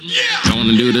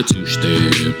Gonna do the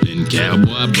two-step, then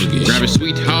cowboy boogie. Grab a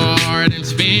sweetheart and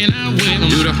spin out with him.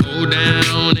 Do the hold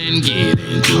down and get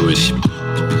into it.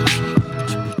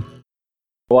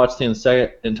 Watched the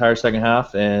entire second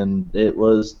half, and it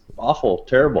was awful,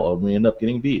 terrible, and we ended up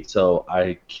getting beat. So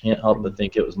I can't help but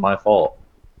think it was my fault.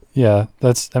 Yeah,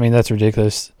 that's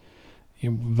ridiculous.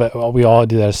 But we all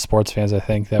do that as sports fans. I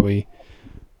think that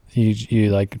you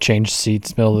like change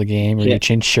seats middle of the game, or you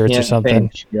change shirts or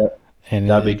something. Yep. And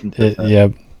that'd be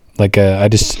consistent. Like I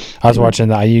was watching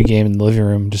the IU game in the living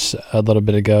room just a little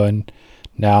bit ago, and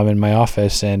now I'm in my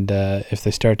office, and if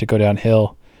they start to go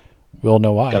downhill, we'll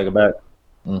know why. Gotta go back.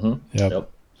 Mm-hmm. Yep.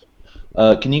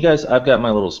 Can you guys? I've got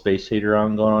my little space heater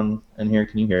going on in here.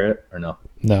 Can you hear it or no?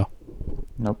 No.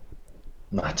 Nope.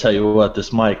 I tell you what,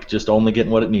 this mic just only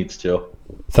getting what it needs to.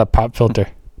 It's that pop filter.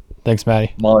 Thanks,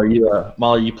 Maddie. Mahler,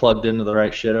 you plugged into the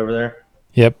right shit over there?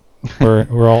 Yep.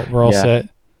 We're all set.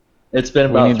 It's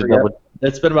been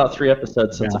about 3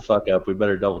 episodes since a fuck up. We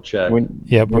better double check. We're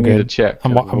good. Need to check.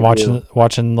 I'm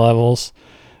watching levels.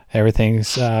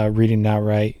 Everything's reading out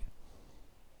right.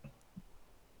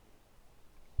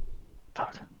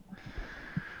 Fuck.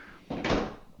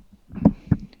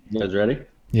 You guys ready?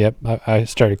 Yep. I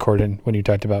started recording when you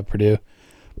talked about Purdue,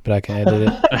 but I can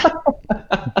edit it.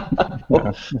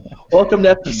 Welcome to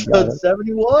episode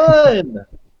 71.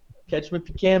 Catch Me If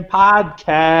You Can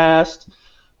podcast.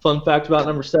 Fun fact about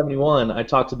number 71, I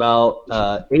talked about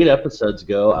 8 episodes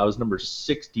ago. I was number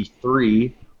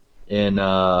 63 in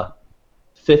 5th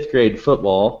grade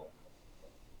football.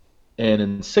 And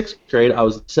in 6th grade, I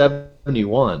was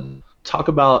 71. Talk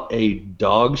about a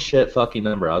dog shit fucking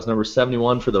number. I was number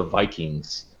 71 for the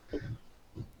Vikings.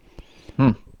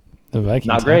 The Vikings.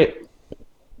 Not great.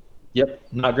 Yep,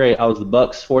 not great. I was the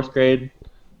Bucks 4th grade.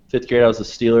 5th grade, I was the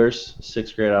Steelers.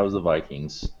 6th grade, I was the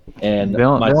Vikings. And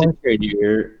my 6th grade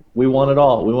year, we won it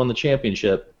all. We won the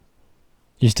championship.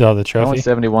 You still have the The only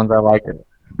trophy? 71s I like it.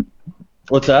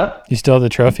 What's that? You still have the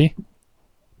trophy?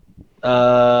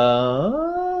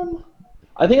 I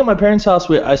think at my parents' house,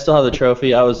 I still have the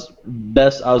trophy. I was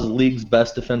the league's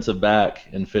best defensive back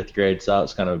in 5th grade, so that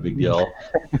was kind of a big deal.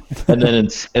 and then in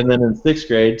 6th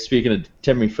grade, speaking of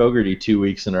Timmy Fogarty 2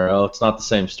 weeks in a row, it's not the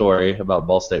same story about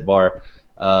Ball State Bar.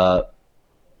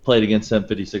 Played against them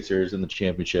 56ers in the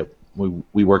championship.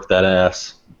 We worked that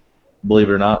ass. Believe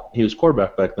it or not, he was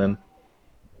quarterback back then.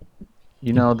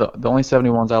 You know, the only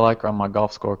 71s I like are on my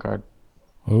golf scorecard.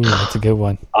 Ooh, that's a good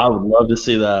one. I would love to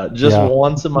see that. Just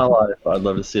once in my life, I'd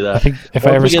love to see that. I think if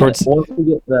I ever scored...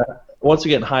 Once we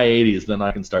get in high 80s, then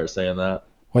I can start saying that.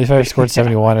 Well, if I ever scored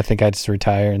 71, I think I'd just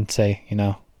retire and say,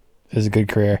 it was a good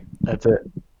career. That's it.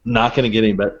 Not going to get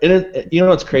any better. You know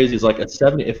what's crazy is like a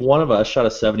 70. If one of us shot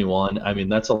a 71, I mean,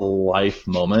 that's a life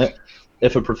moment.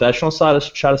 If a professional shot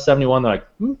a 71, they're like,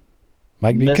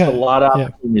 might be missed cut. a lot of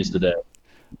opportunities today.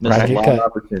 Missed a lot of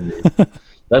opportunities.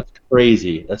 That's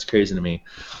crazy. That's crazy to me.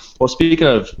 Well, speaking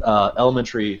of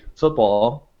elementary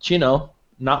football, Chino,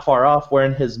 not far off,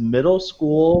 wearing his middle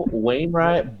school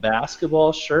Wainwright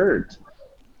basketball shirt.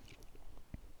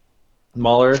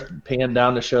 Mahler panned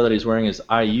down to show that he's wearing his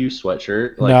IU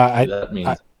sweatshirt.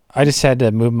 I just had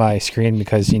to move my screen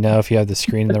because, if you have the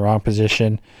screen in the wrong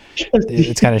position,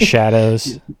 it's kind of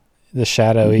shadows. The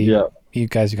shadowy, you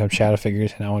guys become shadow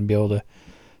figures, and I want to be able to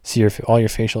see all your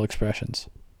facial expressions.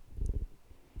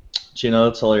 Gino,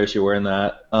 it's hilarious you're wearing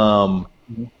that.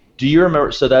 Do you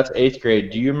remember, so that's 8th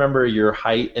grade, do you remember your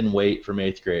height and weight from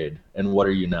 8th grade, and what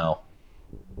are you now?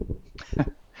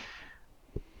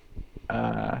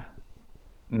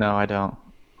 No, I don't.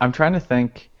 I'm trying to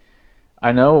think.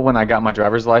 I know when I got my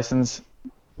driver's license,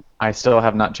 I still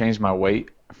have not changed my weight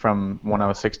from when I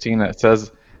was 16. It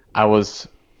says I was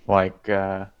like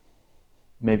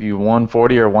maybe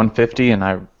 140 or 150, and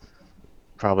I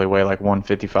probably weigh like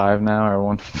 155 now or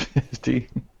 150.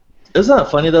 Isn't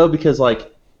that funny though? Because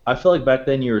like I feel like back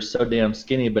then you were so damn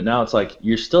skinny, but now it's like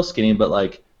you're still skinny, but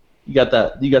like you got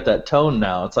that tone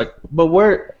now. It's like, but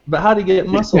how do you get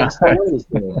muscle?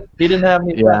 He didn't have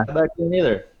any fat back then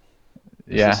either.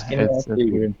 It's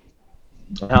weird.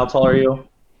 How tall are you?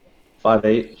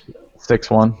 5'8"?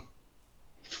 6'1".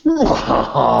 You're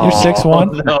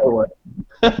 6'1"? No way.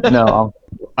 No,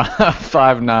 I'm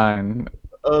 5'9".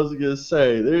 I was gonna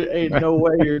say there ain't no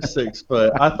way you're 6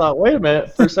 foot. I thought, wait a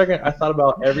minute. For a second, I thought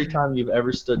about every time you've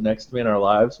ever stood next to me in our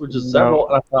lives, which is several,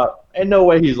 and I thought, ain't no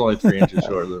way he's only 3 inches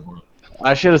shorter than me.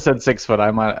 I should have said 6 foot.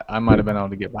 I might have been able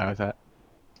to get by with that.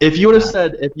 If you would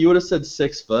have said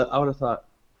 6 foot, I would have thought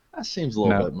that seems a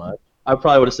little bit much. I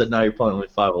probably would have said, no, you're probably only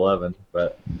 5'11".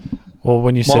 But well,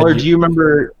 when you Mahler, said, do you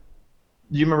remember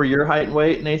your height and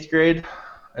weight in 8th grade,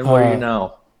 and where are you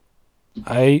now?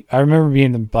 I remember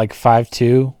being like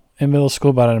 5'2" in middle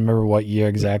school, but I don't remember what year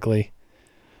exactly.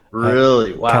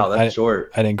 Really? Wow, that's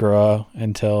short. I didn't grow up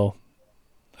until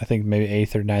I think maybe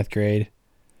 8th or 9th grade.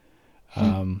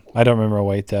 I don't remember a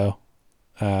weight though.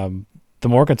 The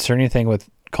more concerning thing with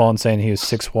Colin saying he was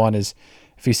 6'1" is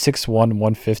if he's 6'1",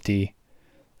 150,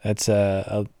 that's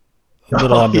a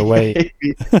little underweight.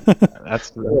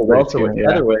 That's welterweight,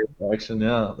 featherweight action.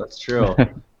 Yeah, that's true.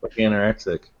 Like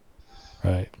anorexic.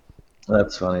 Right.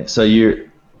 That's funny. So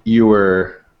you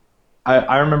were,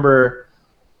 I remember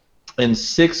in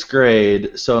 6th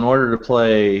grade. So in order to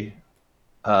play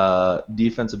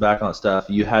defensive back on stuff,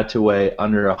 you had to weigh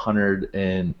under 100,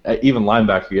 and even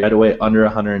linebacker, you had to weigh under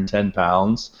 110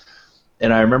 pounds.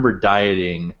 And I remember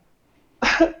dieting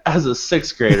as a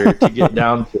 6th grader to get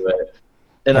down to it.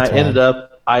 And I ended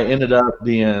up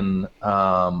being,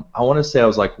 I want to say I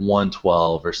was like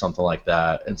 112 or something like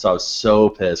that. And so I was so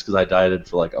pissed because I dieted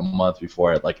for like a month before.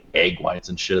 I had like egg whites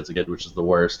and shit as a kid, which is the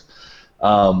worst.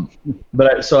 So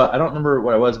I don't remember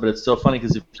what I was, but it's still funny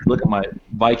because if you look at my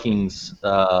Vikings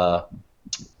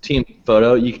team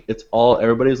photo,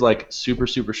 everybody's like super,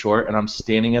 super short, and I'm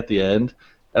standing at the end,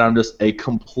 and I'm just a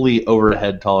complete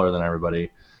overhead taller than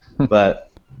everybody. But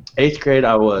 8th grade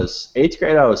I was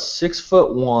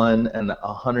 6'1" and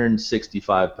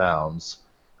 165 pounds.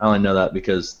 I only know that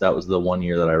because that was the one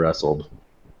year that I wrestled.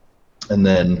 And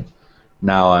then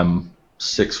now I'm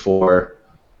 6'4",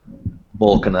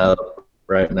 bulking up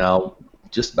right now,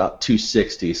 just about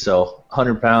 260. So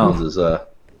 100 pounds is a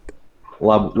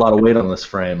lot of weight on this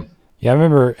frame. Yeah, I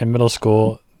remember in middle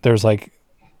school there was like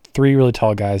 3 really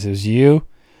tall guys. It was you,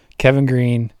 Kevin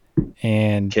Green,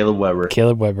 and Caleb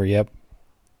Weber. Yep.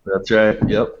 That's right.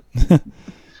 Yep.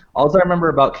 All I remember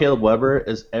about Caleb Weber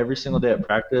is every single day at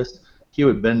practice, he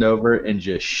would bend over and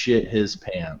just shit his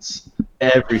pants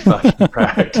every fucking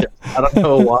practice. I don't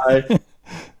know why.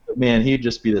 But man, he'd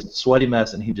just be this sweaty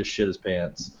mess, and he'd just shit his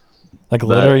pants. Like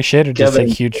literally shit, or just like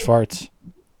huge farts?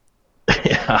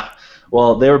 Yeah.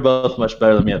 Well, they were both much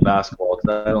better than me at basketball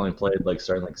because I only played like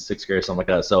starting like 6th grade or something like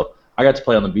that. So I got to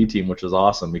play on the B team, which was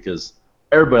awesome because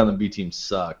everybody on the B team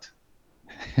sucked.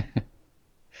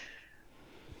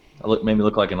 Made me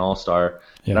look like an all-star.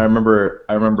 Yeah. And I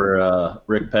remember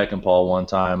Rick Peckinpah one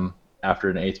time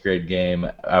after an 8th grade game,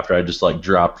 after I just like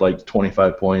dropped like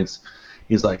 25 points.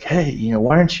 He's like, "Hey,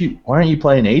 why aren't you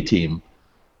playing A team?"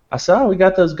 I said, "Oh, we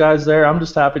got those guys there. I'm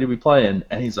just happy to be playing."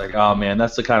 And he's like, "Oh man,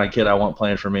 that's the kind of kid I want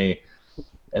playing for me."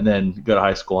 And then go to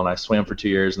high school, and I swam for 2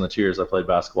 years. And the 2 years I played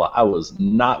basketball, I was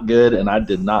not good, and I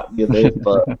did not give a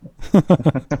fuck.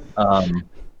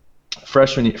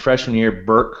 Freshman year,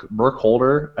 Burke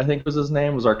Holder, I think was his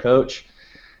name, was our coach,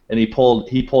 and he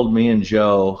pulled me and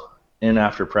Joe in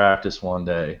after practice one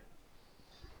day. And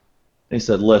he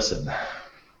said, "Listen,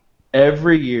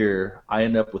 every year I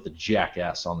end up with a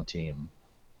jackass on the team.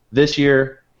 This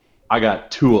year, I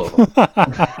got 2 of them."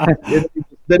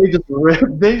 Then he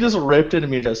just ripped into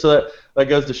me. So that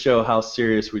goes to show how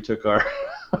serious we took our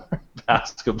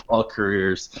basketball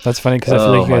careers. That's funny because I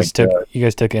feel like you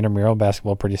guys took intramural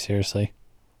basketball pretty seriously.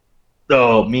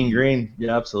 Oh, Mean Green,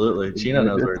 yeah, absolutely. Chino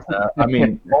knows where it's at. I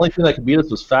mean, the only thing that could beat us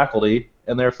was faculty,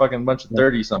 and they're a fucking bunch of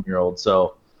 30-some-year-olds,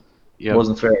 so It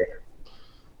wasn't fair.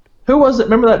 Who was it?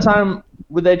 Remember that time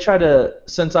when they tried to?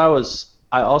 Since I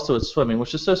also was swimming,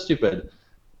 which is so stupid.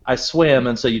 I swam,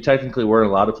 and so you technically weren't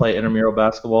allowed to play intramural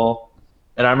basketball.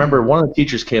 And I remember one of the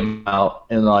teachers came out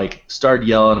and like started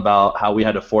yelling about how we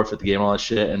had to forfeit the game and all that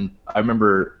shit. And I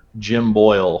remember Jim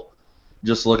Boyle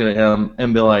just looking at him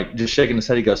and being like, just shaking his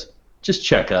head. He goes, "Just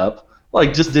check up."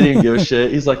 Like, just didn't even give a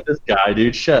shit. He's like, "This guy,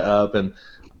 dude, shut up." And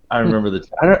I remember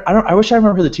I wish I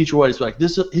remember the teacher what he's like.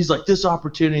 He's like, "This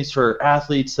opportunities for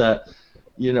athletes that,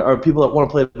 or people that want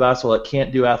to play basketball that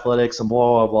can't do athletics and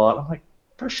blah blah blah." And I'm like,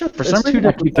 for some reason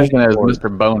I keep thinking it was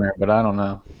Mr. Boner, but I don't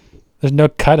know. There's no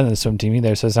cut in the swim team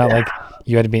either, so it's not like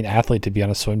you had to be an athlete to be on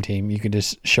a swim team. You could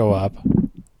just show up.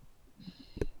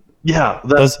 Yeah,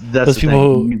 that's those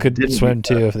people who could swim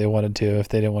too if they wanted to, if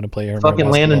they didn't want to play. Fucking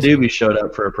Landon Doobie showed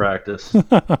up for a practice.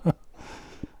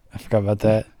 I forgot about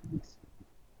that.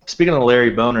 Speaking of Larry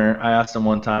Boner, I asked him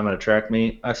one time at a track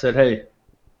meet. I said, "Hey,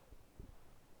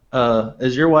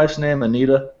 is your wife's name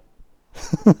Anita?"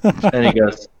 And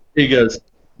he goes,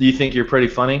 "Do you think you're pretty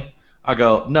funny?" I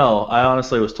go, "No, I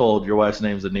honestly was told your wife's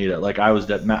name's Anita." Like I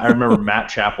remember Matt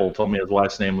Chappell told me his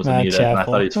wife's name was Anita, and I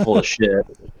thought he's full of shit.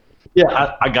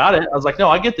 Yeah, I got it. I was like, "No,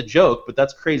 I get the joke, but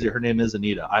that's crazy. Her name is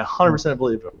Anita." I 100%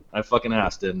 believed him. I fucking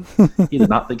asked, and he did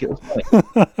not think it was funny.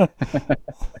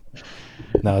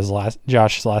 That was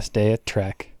Josh's last day at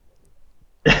Trek.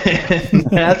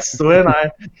 That's when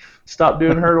I stopped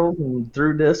doing hurdles and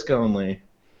threw disc only.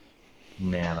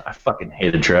 Man, I fucking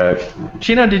hated track.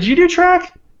 Chino, did you do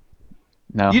track?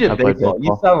 No, You did I played baseball.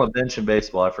 baseball. You sat on the bench in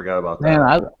baseball. I forgot about that.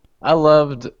 Man, I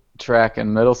loved track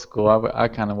in middle school. I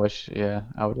kind of wish, I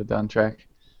would have done track.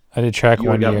 I did track You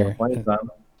one would've got year. more playing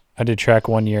time. I did track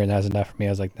 1 year, and that was enough for me. I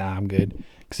was like, nah, I'm good.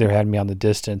 Because they had me on the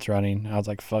distance running. I was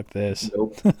like, fuck this.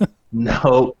 Nope.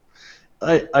 Nope.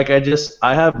 I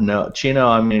have no Chino.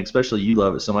 I mean, especially you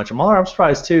love it so much. I'm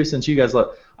surprised too, since you guys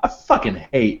love. I fucking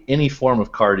hate any form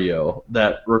of cardio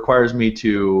that requires me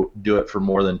to do it for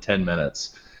more than 10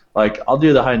 minutes. Like, I'll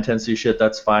do the high intensity shit.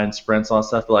 That's fine, sprints and all that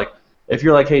stuff. But like, if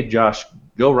you're like, hey Josh,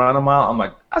 go run a mile, I'm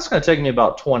like, that's gonna take me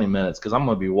about 20 minutes because I'm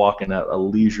gonna be walking at a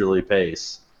leisurely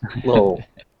pace, little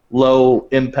low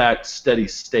impact, steady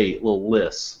state, little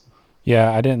lists.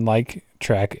 Yeah, I didn't like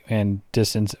track and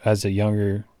distance as a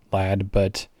younger lad,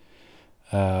 but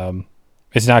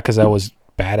it's not because I was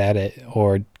bad at it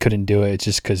or couldn't do it. It's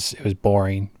just because it was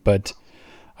boring. But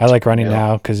I like running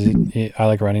now because I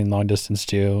like running long distance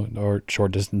too, or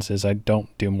short distances. I don't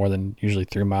do more than usually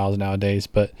 3 miles nowadays,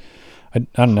 but I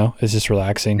don't know. It's just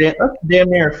relaxing. That's damn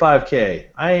near a 5K.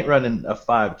 I ain't running a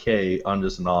 5K on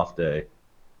just an off day.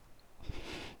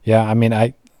 Yeah, I mean,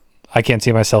 I can't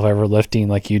see myself ever lifting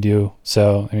like you do.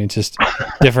 So, I mean, it's just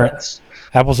different.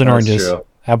 Apples and oranges. True.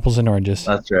 Apples and oranges.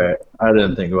 That's right. I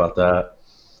didn't think about that.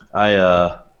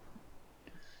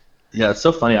 Yeah, it's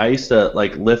so funny. I used to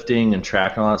like lifting and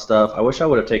track and all that stuff. I wish I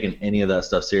would have taken any of that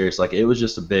stuff serious. Like, it was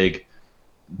just a big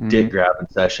dick grabbing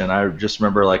session. I just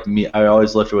remember like I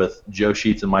always lifted with Joe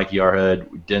Sheets and Mikey Yarhood.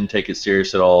 We didn't take it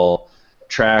serious at all.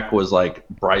 Track was like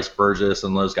Bryce Burgess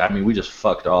and those guys. I mean, we just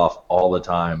fucked off all the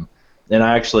time. And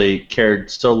I actually cared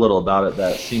so little about it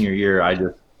that senior year.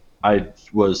 I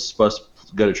was supposed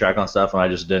to go to track on stuff and I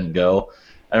just didn't go.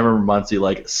 I remember Muncie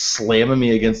like slamming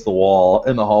me against the wall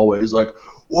in the hallway. He's like,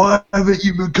 "Why haven't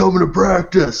you been coming to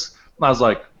practice?" And I was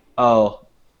like, "Oh,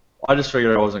 I just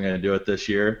figured I wasn't going to do it this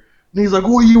year." And he's like,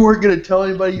 "Well, you weren't going to tell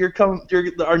anybody you're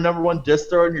our number one disc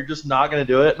thrower and you're just not going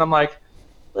to do it." And I'm like,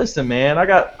 "Listen, man, I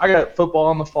got football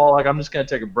in the fall. Like, I'm just going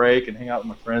to take a break and hang out with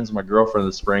my friends and my girlfriend in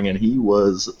the spring." And he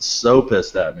was so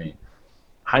pissed at me.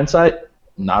 Hindsight,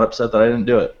 not upset that I didn't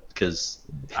do it because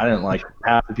I didn't like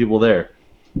half the people there.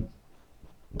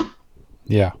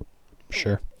 Yeah,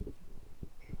 sure.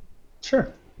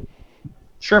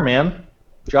 Sure, man.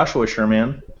 Joshua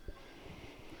Sherman.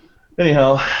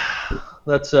 Anyhow,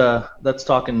 that's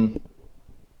talking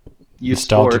youth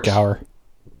Nostalgic sports. hour.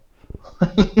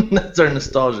 That's our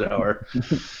nostalgia hour.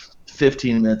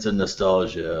 15 minutes of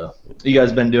nostalgia. You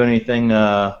guys been doing anything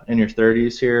in your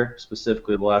 30s here,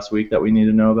 specifically the last week, that we need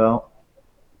to know about?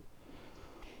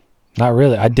 Not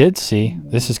really. I did see,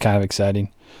 this is kind of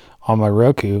exciting. On my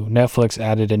Roku, Netflix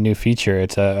added a new feature.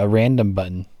 It's a random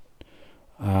button.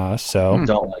 So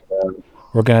Don't like that.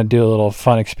 we're going to do a little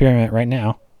fun experiment right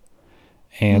now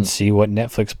and see what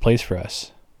Netflix plays for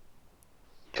us.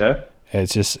 Okay.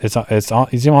 It's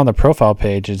on the profile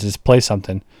page. It just play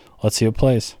something. Let's see what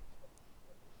plays.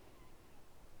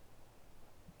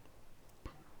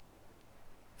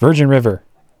 Virgin River.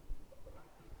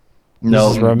 No,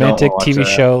 This is a romantic don't watch TV that.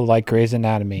 show like Grey's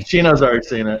Anatomy. Chino's already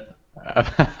seen it.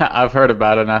 I've heard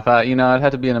about it, and I thought, I'd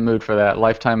have to be in a mood for that.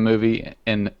 Lifetime movie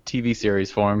in TV series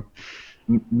form.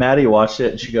 Maddie watched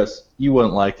it, and she goes, "You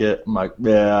wouldn't like it." I'm like,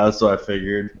 "Yeah, that's what I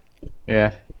figured."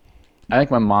 Yeah. I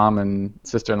think my mom and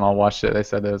sister-in-law watched it. They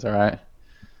said it was all right.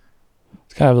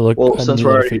 It's kind of a Well, new since little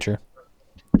we're already- feature.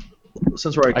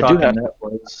 Since we're already I do talking have-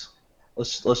 Netflix,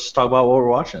 let's just talk about what we're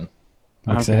watching.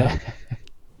 Mix it up.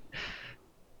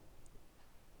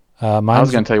 I was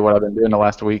Mine's, going to tell you what I've been doing the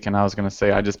last week, and I was going to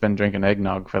say I just been drinking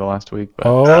eggnog for the last week. But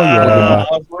oh yeah.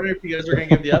 I was wondering if you guys were going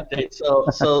to give the update.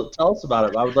 So tell us about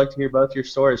it. I would like to hear both your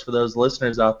stories for those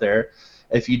listeners out there.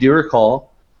 If you do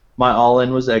recall, my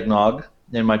all-in was eggnog,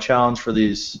 and my challenge for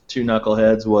these two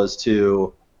knuckleheads was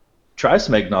to try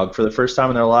some eggnog for the first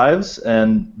time in their lives,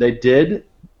 and they did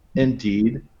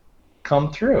indeed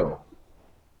come through.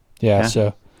 Yeah, Yeah.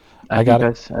 so I got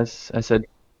think as I said,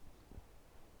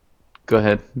 go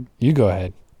ahead. you go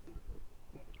ahead.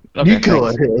 Okay, You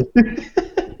go thanks.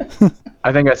 ahead.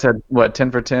 I think I said,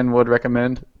 10 for 10 would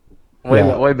recommend?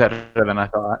 Yeah. Way better than I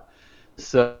thought.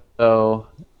 So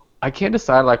I can't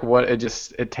decide like what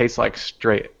it tastes like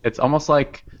straight. It's almost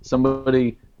like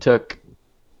somebody took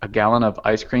a gallon of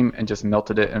ice cream and just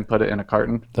melted it and put it in a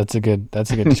carton. That's a good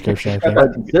description, I think.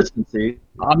 That consistency.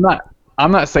 I'm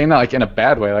not saying that like in a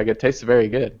bad way. Like, it tastes very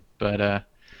good. But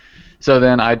so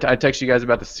then I text you guys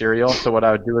about the cereal. So what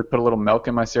I would do is put a little milk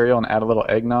in my cereal and add a little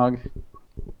eggnog.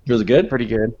 Was it good? Pretty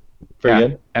good. Pretty Yeah.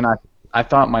 good. And I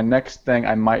thought my next thing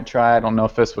I might try, I don't know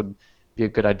if this would be a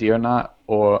good idea or not,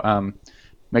 or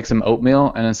make some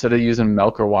oatmeal, and instead of using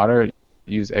milk or water,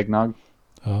 use eggnog.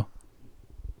 Oh.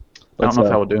 I don't know if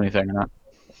that will do anything or not.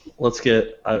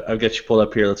 I'll get you pulled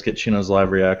up here. Let's get Chino's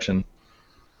live reaction.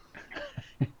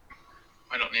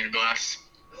 I don't need a glass.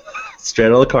 Straight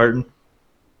out of the carton.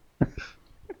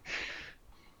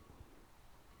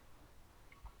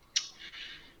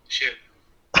 Shit.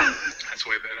 That's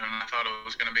way better than I thought it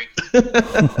was going to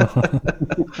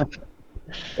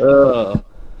be.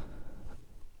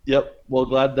 Yep. Well,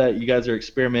 glad that you guys are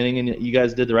experimenting and you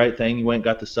guys did the right thing. You went and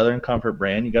got the Southern Comfort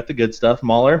brand. You got the good stuff.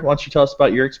 Mahler, why don't you tell us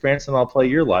about your experience and I'll play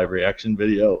your live reaction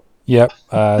video. Yep.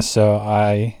 So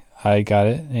I got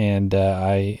it and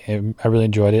I really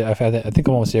enjoyed it. I've had it I think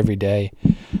almost every day.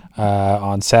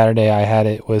 On Saturday I had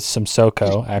it with some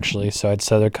SoCo actually. So I had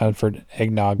Southern Comfort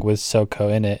eggnog with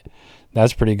SoCo in it.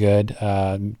 That's pretty good.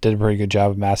 Did a pretty good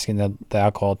job of masking the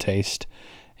alcohol taste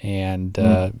and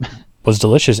was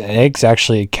delicious. And eggs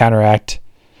actually counteract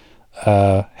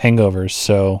hangovers,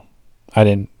 so I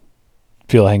didn't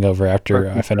feel a hangover after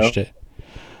I finished it.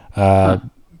 But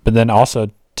then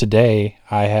also today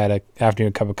I had a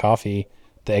afternoon cup of coffee,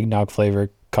 the eggnog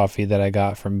flavored coffee that I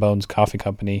got from Bones Coffee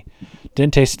Company.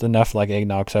 Didn't taste enough like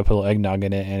eggnog, so I put a little eggnog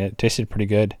in it, and it tasted pretty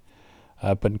good.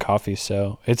 Put in coffee,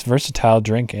 so it's a versatile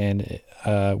drink, and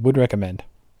would recommend.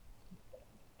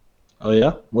 Oh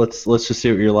yeah, let's just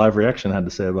see what your live reaction had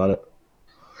to say about it.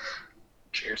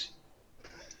 Cheers.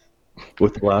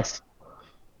 With the glass.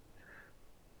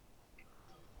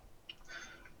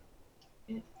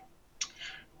 You're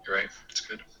right. It's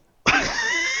good.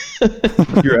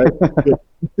 You're right.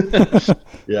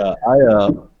 Yeah,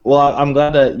 I'm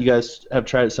glad that you guys have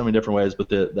tried it so many different ways, but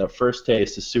that first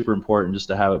taste is super important just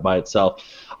to have it by itself.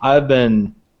 I've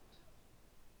been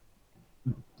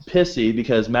pissy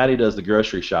because Maddie does the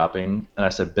grocery shopping, and I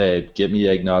said, babe, get me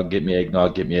eggnog, get me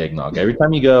eggnog, get me eggnog. Every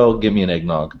time you go, give me an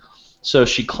eggnog. So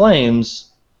she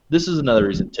claims, this is another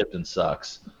reason Tipton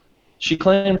sucks. She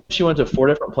claimed she went to 4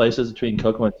 different places between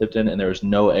Kokomo and Tipton, and there was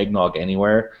no eggnog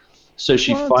anywhere. So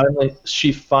she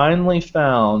finally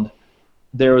found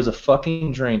there was a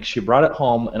fucking drink. She brought it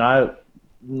home, and I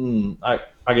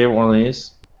gave her one of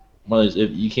these.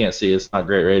 If you can't see, it's not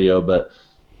great radio, but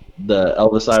the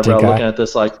Elvis eyebrow looking at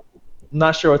this like,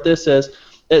 not sure what this is.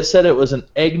 It said it was an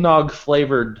eggnog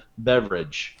flavored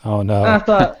beverage. Oh no! And I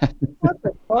thought, what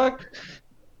the fuck?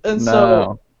 And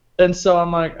so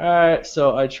I'm like, all right.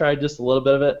 So I tried just a little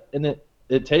bit of it, and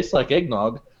it tastes like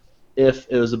eggnog. If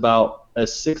it was about a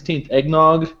 16th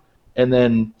eggnog and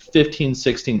then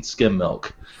 15/16 skim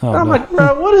milk. Oh, I'm no. like,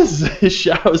 bro, what is this?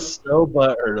 I was so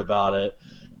butthurt about it.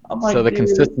 I'm like, So the dude.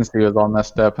 consistency was all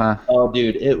messed up, huh? Oh,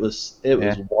 dude, it was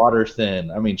water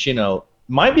thin. I mean, Chino,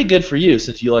 might be good for you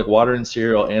since you like water and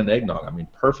cereal and eggnog. I mean,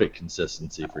 perfect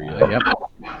consistency for you. Yep.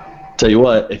 Tell you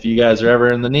what, if you guys are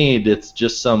ever in the need, it's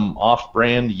just some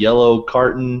off-brand yellow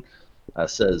carton that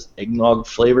says eggnog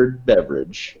flavored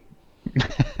beverage.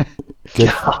 Good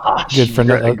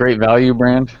friend, Great value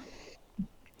brand.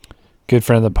 good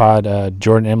friend of the pod,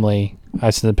 Jordan Emily.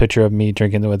 I sent a picture of me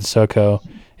drinking with the SoCo.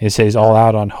 He says he's all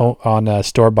out on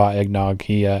store-bought eggnog.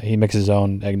 He mixes his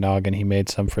own eggnog, and he made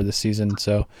some for the season.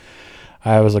 So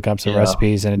I was looking up some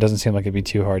recipes, and it doesn't seem like it'd be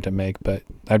too hard to make. But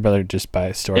I'd rather just buy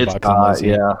a store-bought.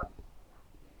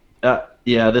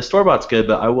 Yeah, the store-bought's good,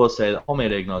 but I will say that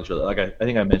homemade eggnog's really, like I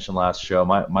think I mentioned last show,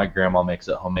 my grandma makes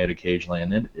it homemade occasionally,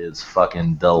 and it is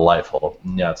fucking delightful.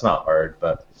 Yeah, it's not hard,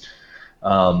 but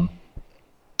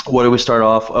what did we start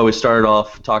off? Oh, we started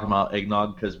off talking about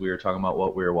eggnog because we were talking about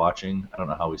what we were watching. I don't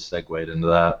know how we segued into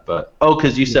that, but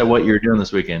because you said what you were doing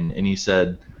this weekend, and you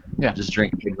said just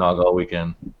drink eggnog all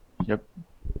weekend. Yep.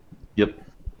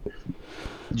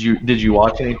 Did you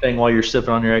watch anything while you're sipping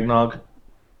on your eggnog?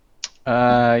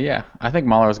 Yeah. I think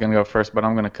Mahler was gonna go first, but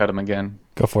I'm gonna cut him again.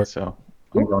 Go for it. So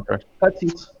I'm going first.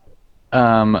 Cutsies.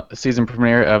 Season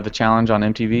premiere of The Challenge on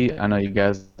MTV. I know you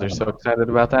guys are so excited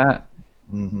about that.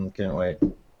 Can't wait.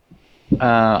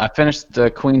 I finished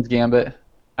the Queen's Gambit.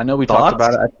 I know we talked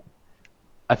about it.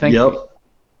 I think. Yep.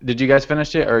 Did you guys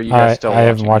finish it, or are you guys still? I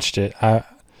haven't watched it. I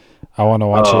want to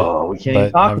watch it, we can't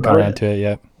even but I talk haven't about got it. into it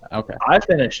yet. Okay. I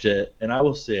finished it, and I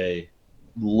will say,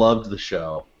 loved the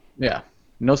show. Yeah.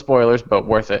 No spoilers, but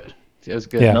worth it. It was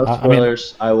good. Yeah. No I mean,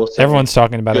 spoilers. I will say. Everyone's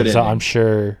talking about good it, so ending.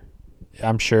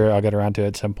 I'm sure I'll get around to it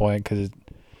at some point because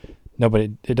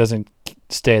it doesn't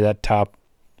stay that top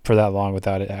for that long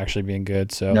without it actually being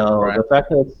good. So No, Right. the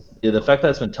fact that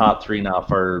it's been top 3 now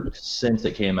since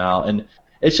it came out, and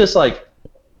it's just like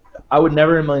I would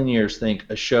never in a million years think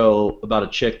a show about a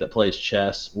chick that plays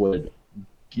chess would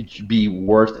be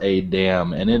worth a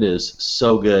damn, and it is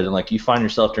so good. And like you find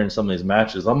yourself during some of these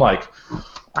matches, I'm like,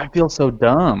 I feel so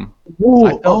dumb. Ooh,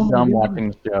 I felt dumb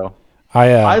watching the show.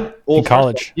 In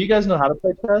college. Do you guys know how to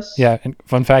play chess? Yeah. And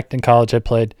fun fact: in college,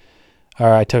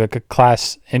 I took a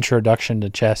class introduction to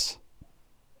chess.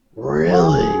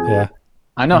 Really? Yeah.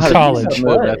 I know how College. to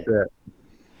move. That's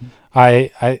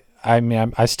it. I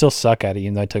mean, I still suck at it,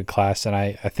 even though I took a class, and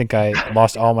I think I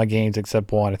lost all my games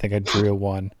except one. I think I drew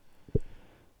one.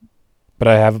 But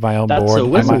I have my own board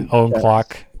and my own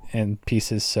clock and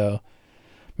pieces, so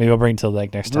maybe I'll bring it till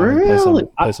like next time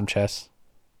and play some chess.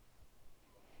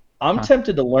 I'm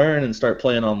tempted to learn and start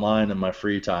playing online in my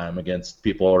free time against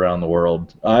people around the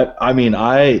world.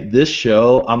 This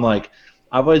show, I'm like,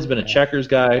 I've always been a checkers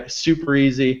guy, super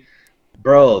easy.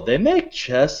 Bro, they make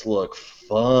chess look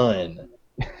fun.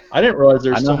 I didn't realize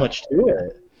there's so much to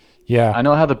it. Yeah. I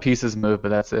know how the pieces move, but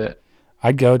that's it.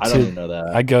 I don't even know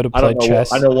that. I go to play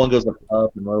chess. I know one goes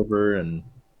up and over and.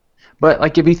 But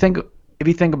like if you think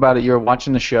about it, you're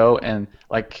watching the show and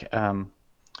like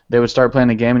they would start playing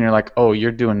the game and you're like, oh,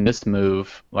 you're doing this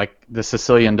move, like the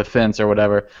Sicilian defense or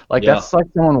whatever. Like that's like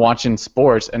someone watching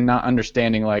sports and not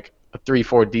understanding like a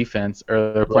 3-4 defense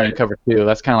or they're playing cover 2.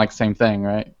 That's kind of like the same thing,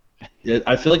 right?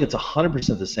 I feel like it's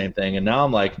 100% the same thing, and now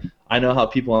I'm like, I know how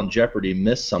people on Jeopardy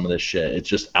miss some of this shit. It's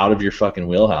just out of your fucking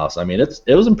wheelhouse. I mean,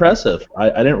 it was impressive. I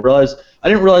didn't realize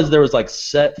there was like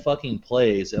set fucking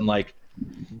plays and like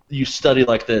you study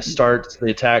like the start, the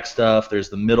attack stuff. There's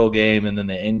the middle game and then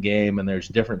the end game, and there's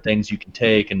different things you can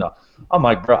take. And I'm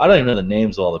like, bro, I don't even know the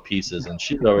names of all the pieces, and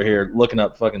she's over here looking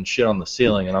up fucking shit on the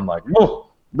ceiling, and I'm like, whoa,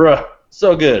 bro,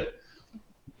 so good.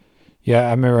 Yeah,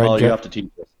 I remember. You have to teach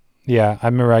us. Yeah, I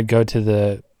remember I'd go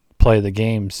to play the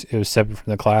games. It was separate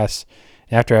from the class.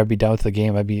 And after I'd be done with the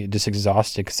game, I'd be just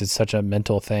exhausted because it's such a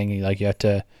mental thing. Like you have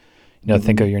to,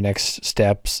 think of your next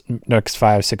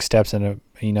 5-6 steps, and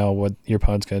what your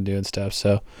opponent's gonna do and stuff.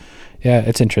 So, yeah,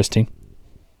 it's interesting.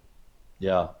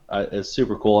 Yeah, it's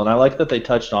super cool, and I like that they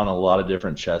touched on a lot of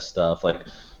different chess stuff. Like,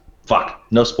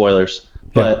 no spoilers,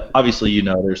 but obviously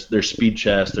there's speed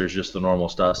chess, there's just the normal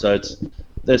stuff. So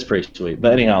it's pretty sweet.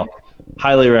 But anyhow.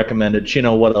 Highly recommended.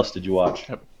 Chino, what else did you watch?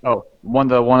 Oh,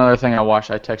 one other thing I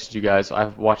watched. I texted you guys.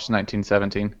 I've watched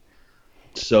 1917.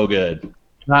 So good.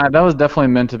 That was definitely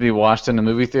meant to be watched in the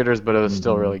movie theaters, but it was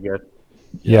still really good.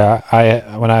 Yeah,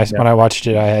 when I watched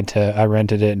it, I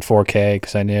rented it in 4K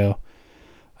because I knew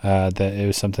that it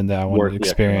was something that I wanted to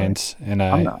experience, and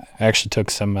I actually took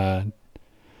some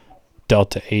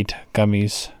Delta 8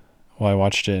 gummies while I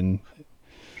watched it, and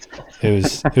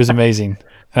it was amazing.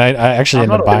 I actually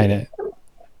ended up buying it.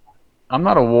 I'm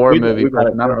not a war movie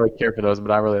person. I don't really care for those,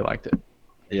 but I really liked it.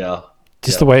 Yeah.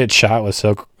 Just the way it's shot was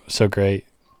so great.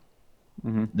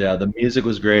 Mm-hmm. Yeah, the music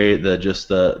was great.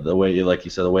 The way, like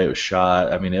you said, the way it was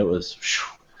shot. I mean, it was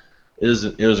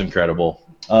incredible.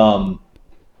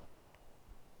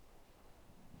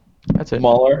 That's it.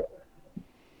 Mahler,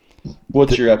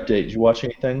 what's your update? Did you watch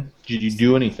anything? Did you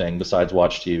do anything besides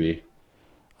watch TV?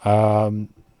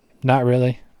 Not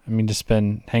really. I mean, just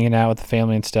been hanging out with the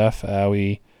family and stuff.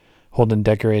 We Holden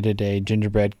decorated a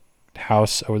gingerbread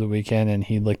house over the weekend, and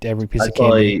he licked every piece of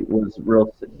candy. He was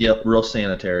real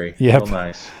sanitary. Yep. Real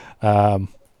nice.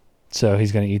 So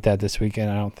he's going to eat that this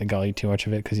weekend. I don't think I'll eat too much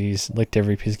of it because he's licked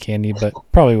every piece of candy, but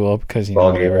probably will because,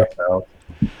 whatever.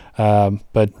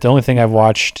 But the only thing I've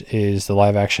watched is the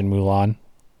live-action Mulan.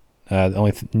 The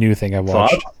only new thing I've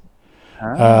watched.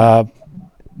 I'm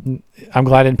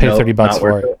glad I didn't pay $30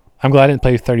 for it. I'm glad I didn't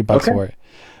pay $30 for it.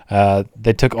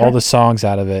 They took all the songs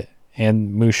out of it,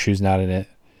 and Mushu's not in it.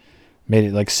 Made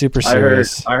it like super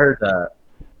serious. I heard that.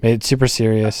 Made it super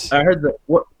serious. I heard that.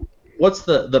 What's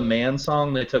the man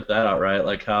song? They took that out, right?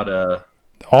 Like how to.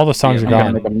 All the songs are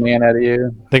gone. Make a man out of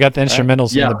you. They got the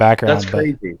instrumentals in the background. That's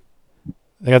crazy.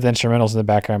 They got the instrumentals in the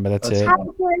background, but that's it.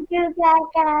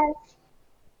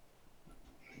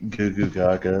 Goo Goo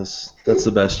Gagas. That's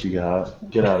the best you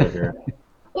got. Get out of here.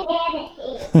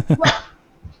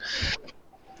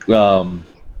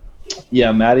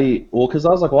 Yeah, Maddie. Well, because I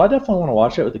was like, I definitely want to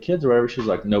watch it with the kids or whatever. She was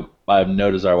like, nope, I have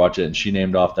no desire to watch it, and she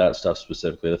named off that stuff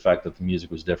specifically. The fact that the music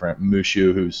was different.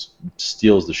 Mushu, who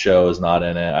steals the show, is not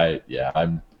in it.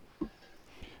 I'm.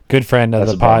 Good friend of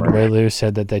the pod, Ray Lou,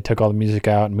 said that they took all the music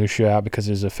out and Mushu out because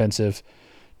it was offensive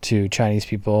to Chinese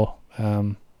people.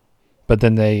 But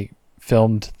then they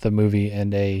filmed the movie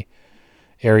in a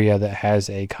area that has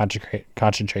a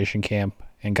concentration camp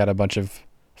and got a bunch of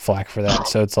flack for that.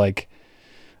 So it's like,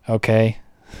 okay.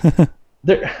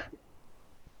 There's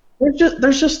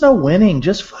just no winning.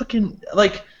 Just fucking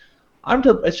like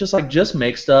it's just like just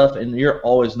make stuff, and you're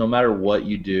always, no matter what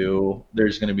you do,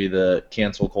 there's gonna be the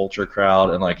cancel culture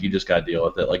crowd, and like you just gotta deal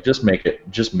with it. Like just make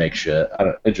shit.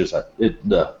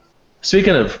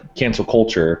 Speaking of cancel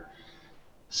culture,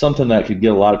 something that could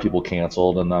get a lot of people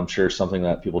canceled, and I'm sure something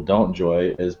that people don't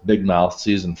enjoy, is Big Mouth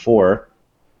season 4.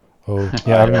 Oh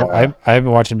yeah, I've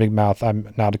been watching Big Mouth.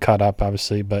 I'm not caught up,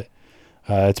 obviously, but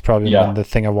it's probably been the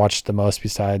thing I watched the most.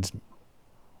 Besides,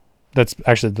 that's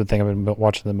actually the thing I've been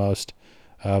watching the most.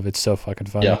 It's so fucking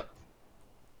funny. Yeah,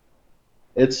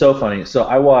 it's so funny. So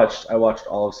I watched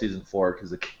all of season 4 because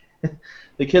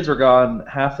the kids were gone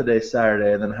half the day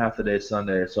Saturday and then half the day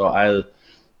Sunday. So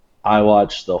I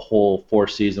watched the whole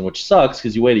 4th season, which sucks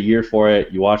because you wait a year for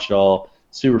it. You watch it all,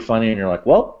 super funny, and you're like,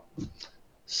 well,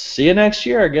 see you next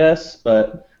year, I guess.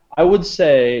 But I would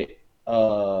say,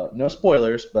 no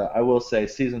spoilers, but I will say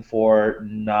season 4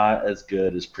 not as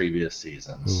good as previous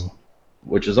seasons,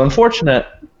 which is unfortunate.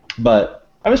 But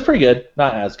I was pretty good,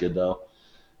 not as good though.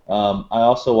 I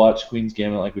also watched Queen's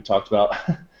Gambit, like we talked about.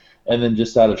 And then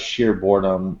just out of sheer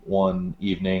boredom, one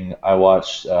evening, I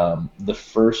watched the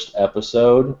first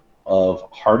episode of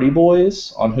Hardy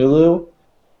Boys on Hulu.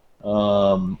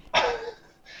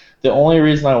 The only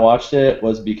reason I watched it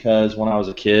was because when I was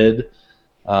a kid,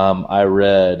 I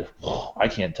read, I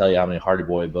can't tell you how many Hardy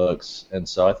Boy books, and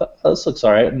so I thought, this looks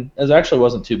all right, and it actually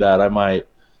wasn't too bad. I might,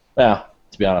 to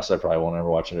be honest, I probably won't ever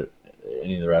watch it,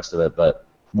 any of the rest of it, but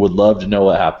would love to know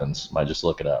what happens. Might just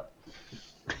look it up.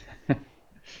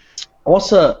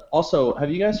 Also, have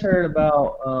you guys heard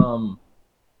about?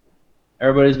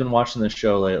 Everybody's been watching this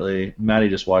show lately. Maddie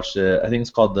just watched it. I think it's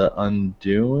called The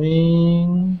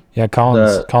Undoing. Yeah,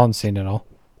 Colin's seen it all.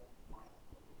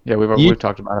 Yeah, we've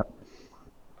talked about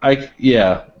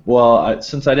it. Well,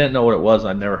 since I didn't know what it was,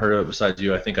 I'd never heard of it besides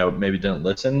you. I think I maybe didn't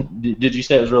listen. Did you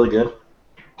say it was really good?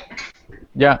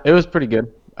 Yeah, it was pretty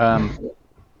good.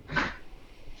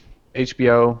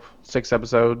 HBO, 6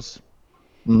 episodes.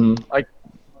 Mm-hmm.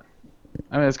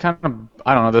 I mean, it's kind of,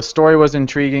 I don't know, the story was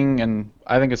intriguing, and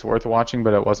I think it's worth watching,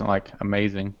 but it wasn't,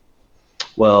 amazing.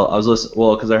 Well, I was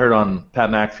listening, because I heard on Pat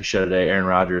McAfee show today, Aaron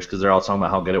Rodgers, because they're all talking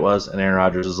about how good it was, and Aaron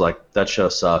Rodgers was like, that show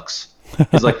sucks.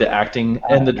 He's like, the acting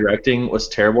and the directing was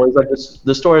terrible. He's like,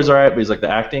 the story's all right, but he's like, the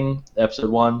acting, episode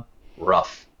 1,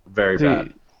 rough. Very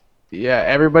bad. Yeah,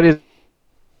 everybody's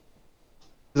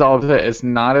all of it. It's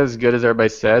not as good as everybody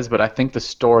says, but I think the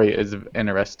story is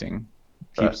interesting.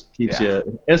 Keeps you.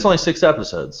 And it's only 6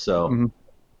 episodes, so.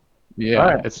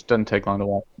 Yeah, it doesn't take long to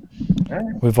watch. Right.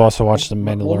 We've also watched The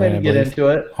Mandalorian. We'll maybe get into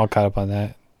it. All caught up on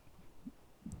that.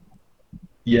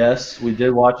 Yes, we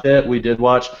did watch it. We did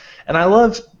watch, and I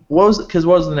loved. What was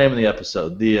the name of the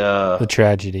episode? The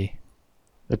Tragedy.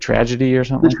 The Tragedy or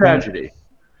something. The Tragedy.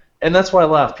 And that's why I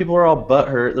laughed. People were all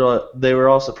butthurt. They were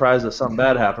all surprised that something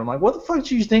bad happened. I'm like, what the fuck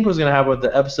did you think was going to happen with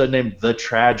the episode named The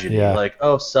Tragedy? Yeah. Like,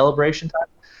 oh, celebration time?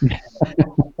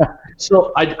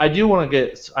 So I do want to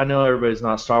get, I know everybody's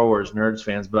not Star Wars nerds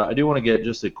fans, but I do want to get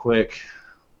just a quick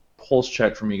pulse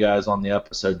check from you guys on the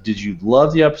episode. Did you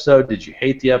love the episode? Did you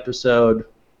hate the episode?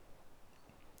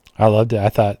 I loved it. I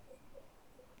thought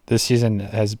this season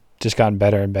has just gotten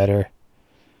better and better.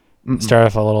 It started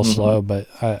off a little slow, but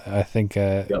I think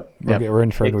we're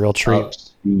in for a real treat.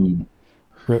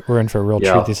 We're in for a real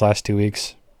treat these last 2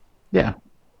 weeks. Yeah.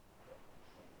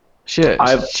 Shit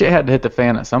had to hit the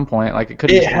fan at some point. Like, it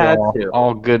couldn't be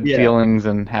all good feelings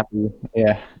and happy.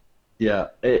 Yeah. Yeah,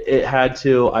 it had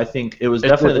to. I think it was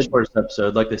definitely the shortest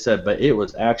episode, like they said, but it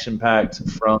was action-packed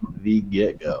from the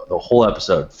get-go. The whole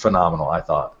episode, phenomenal, I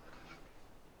thought.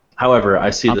 However, I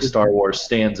see the Star Wars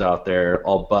stands out there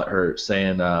all butthurt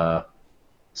saying,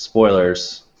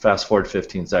 spoilers, fast forward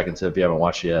 15 seconds if you haven't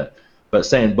watched it yet, but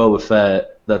saying Boba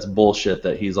Fett, that's bullshit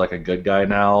that he's like a good guy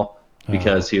now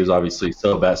because he was obviously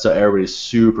so bad. So everybody's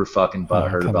super fucking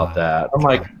butthurt about that. I'm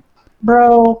like,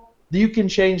 bro, you can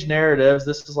change narratives.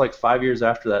 This is like 5 years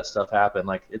after that stuff happened.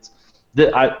 Like,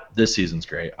 this season's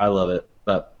great. I love it.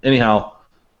 But anyhow,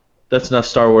 that's enough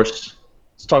Star Wars.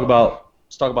 Let's talk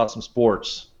about some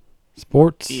sports.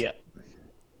 Sports? Yeah.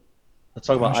 Let's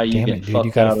talk about IU. Damn it, dude!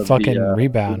 You got a fucking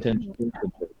rebound.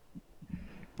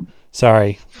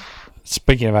 Sorry.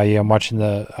 Speaking of IU, I'm watching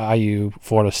the IU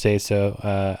Florida State, so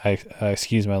I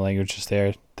excuse my language just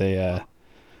there.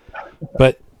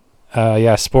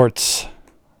 Sports.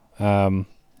 I'm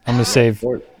gonna save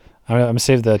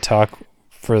the talk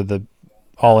for the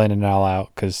all in and all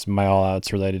out because my all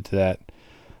out's related to that.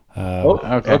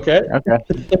 Okay.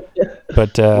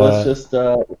 But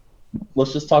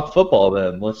let's just talk football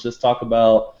then. Let's just talk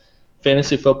about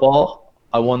fantasy football.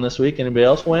 I won this week. Anybody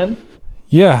else win?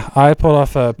 Yeah, I pulled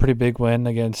off a pretty big win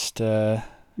against good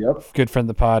friend of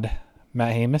the pod,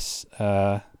 Matt Hamus.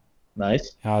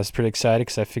 Nice. I was pretty excited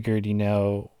because I figured,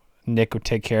 Nick would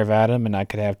take care of Adam and I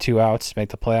could have 2 outs to make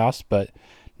the playoffs, but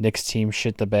Nick's team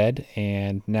shit the bed,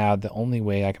 and now the only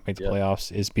way I can make the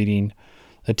playoffs is beating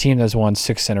the team that's won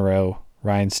 6 in a row,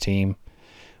 Ryan's team,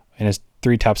 and his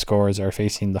 3 top scorers are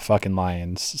facing the fucking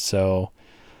Lions. So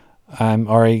I'm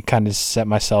already kind of set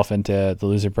myself into the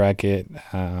loser bracket.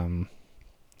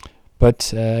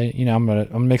 But I'm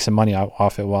gonna make some money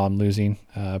off it while I'm losing.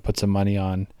 Put some money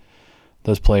on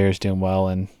those players doing well,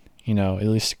 and at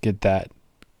least get that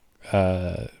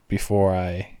before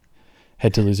I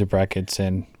head to loser brackets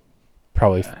and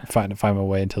probably find my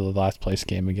way into the last place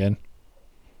game again.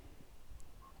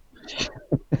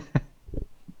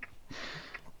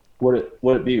 Would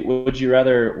it be? Would you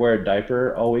rather wear a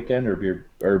diaper all weekend or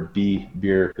be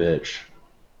beer bitch?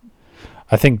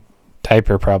 I think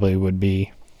diaper probably would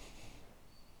be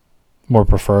more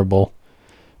preferable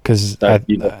because I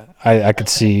could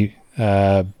see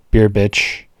beer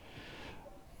bitch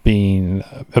being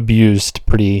abused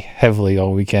pretty heavily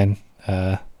all weekend.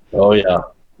 Oh yeah.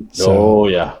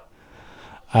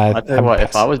 I tell you what,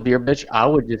 if I was beer bitch, I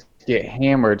would just get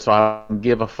hammered so I don't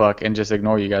give a fuck and just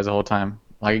ignore you guys the whole time.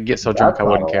 Like, I'd get so drunk I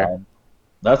wouldn't care.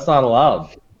 That's not allowed.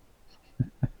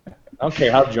 I don't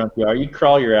care how drunk you are. You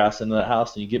crawl your ass into that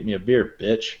house and you get me a beer,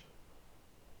 bitch.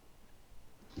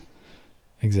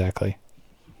 Exactly.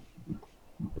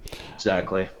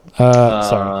 Sorry.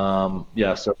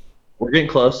 Yeah, so we're getting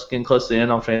close to the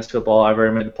end on fantasy football. I've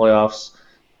already made the playoffs.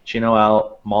 Chino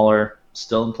out. Mahler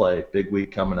still in play. Big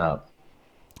week coming up.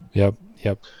 Yep.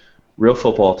 Real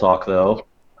football talk, though.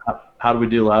 How did we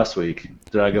do last week?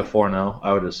 Did I go 4-0?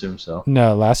 I would assume so.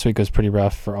 No, last week was pretty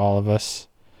rough for all of us.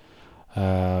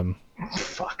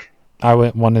 Fuck. I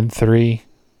went 1-3,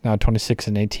 now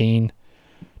 26-18.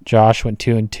 Josh went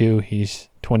 2-2. He's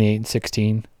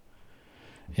 28-16.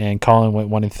 And Colin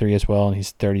went 1-3 as well, and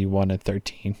he's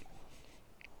 31-13.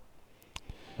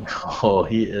 Oh,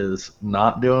 he is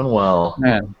not doing well.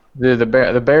 Man,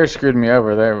 the Bears screwed me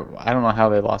over there. I don't know how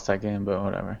they lost that game, but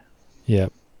whatever.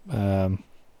 Yep.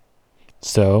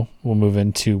 So we'll move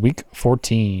into week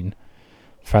 14.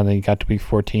 Finally got to week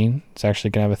 14. It's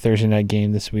actually gonna have a Thursday night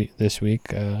game this week.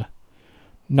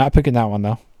 Not picking that one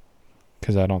though,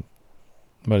 because I don't.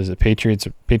 What is it? Patriots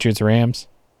Rams.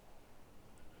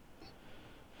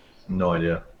 No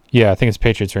idea. Yeah, I think it's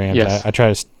Patriots Rams. Yes. I try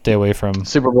to stay away from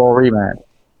Super Bowl rematch.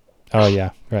 Oh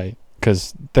yeah, right.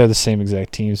 Because they're the same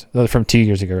exact teams. They're from 2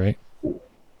 years ago, right? Or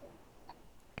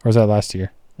was that last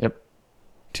year? Yep.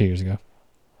 2 years ago.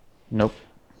 Nope.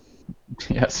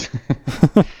 Yes.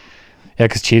 Yeah,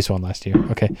 because Chiefs won last year.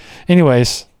 Okay.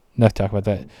 Anyways, enough talk about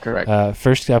that. Correct.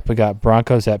 First up, we got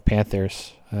Broncos at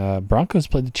Panthers. Broncos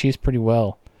played the Chiefs pretty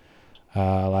well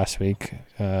last week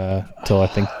till I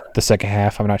think the second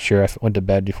half. I'm not sure. I went to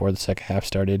bed before the second half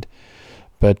started.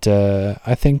 But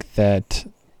I think that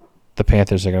the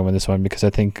Panthers are going to win this one because I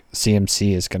think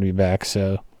CMC is going to be back,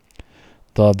 so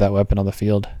they'll have that weapon on the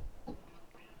field.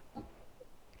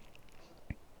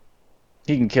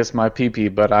 He can kiss my pee-pee,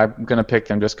 but I'm going to pick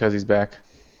him just because he's back.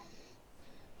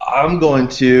 I'm going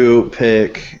to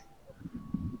pick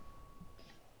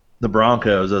the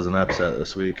Broncos as an upset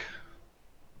this week.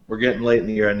 We're getting late in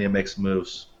the year. I need to make some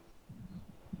moves.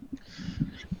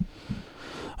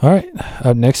 All right.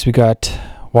 Up next, we got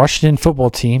Washington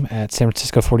football team at San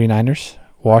Francisco 49ers.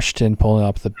 Washington pulling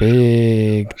up the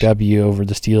big W over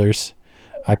the Steelers.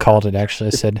 I called it, actually.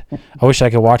 I said, I wish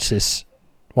I could watch this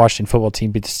Washington football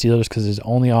team beat the Steelers because it's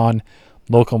only on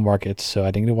local markets, so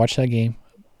I didn't get to watch that game.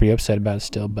 Pretty upset about it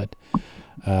still, but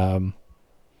I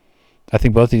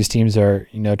think both these teams are,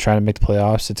 trying to make the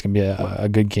playoffs. It's going to be a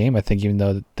good game, I think, even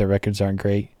though their records aren't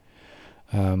great.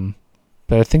 But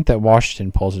I think that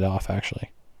Washington pulls it off, actually.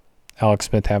 Alex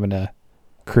Smith having a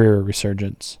career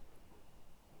resurgence.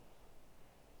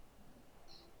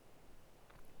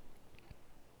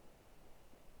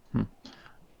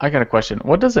 I got a question.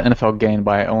 What does the NFL gain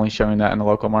by only showing that in the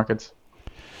local markets?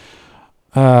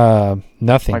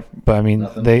 Nothing. But, I mean,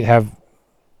 Nothing. they have,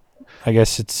 I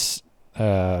guess it's,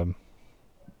 I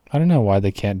don't know why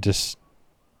they can't just,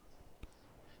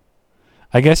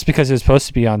 I guess because it was supposed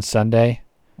to be on Sunday.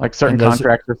 Like certain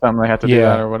contracts or something, they have to do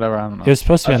that or whatever. I don't know. It was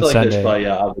supposed to be on Sunday.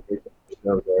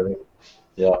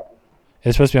 Yeah. It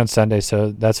was supposed to be on Sunday,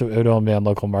 so it would only be on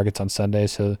local markets on Sunday.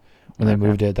 So when they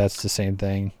moved it, that's the same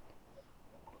thing.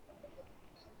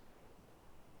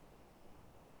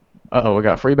 Uh-oh, we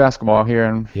got free basketball here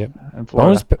in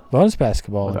Florida. Bonus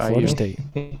basketball in With Florida IU. State.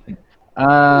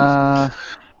 I'm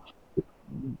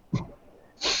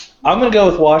going to go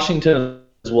with Washington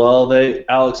as well.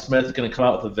 Alex Smith is going to come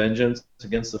out with a vengeance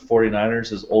against the 49ers,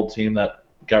 his old team that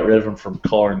got rid of him from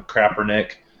Colin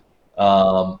Kaepernick.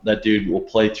 That dude will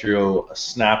play through a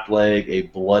snapped leg, a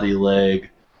bloody leg,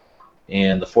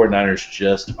 and the 49ers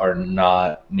just are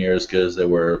not near as good as they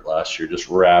were last year, just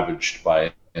ravaged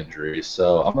by injuries.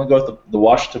 So I'm going to go with the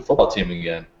Washington football team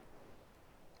again.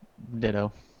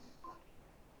 Ditto.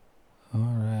 All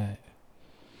right.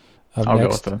 I'll go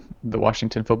with the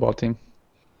Washington football team.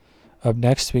 Up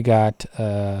next, we got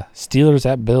Steelers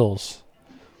at Bills.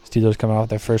 Steelers coming off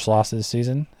their first loss of the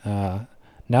season. Now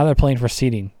they're playing for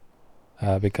seeding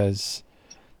because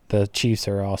the Chiefs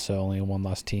are also only a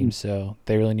one-loss team, so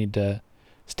they really need to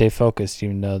stay focused,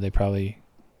 even though they probably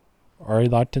already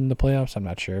locked in the playoffs. I'm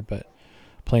not sure, but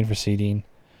playing for seeding.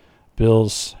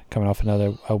 Bills coming off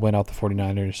another win off the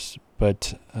 49ers,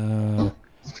 but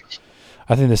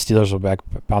I think the Steelers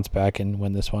will bounce back and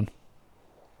win this one.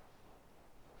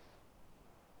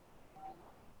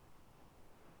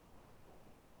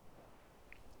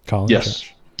 Colin? Yes,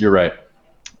 you're right.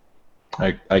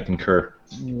 I concur.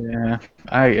 Yeah,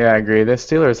 I agree. The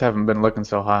Steelers haven't been looking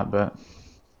so hot, but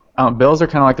Bills are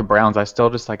kind of like the Browns. I still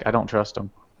just I don't trust them.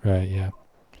 Right, yeah.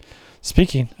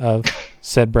 Speaking of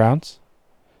said Browns,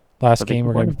 last game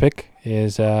we're going to pick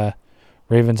is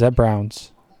Ravens at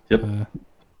Browns. Yep.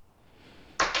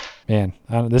 Man,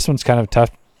 this one's kind of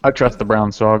tough. I trust the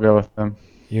Browns, so I'll go with them.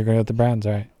 You're going with the Browns,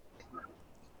 all right.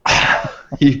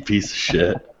 You piece of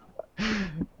shit.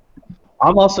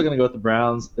 I'm also going to go with the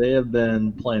Browns. They have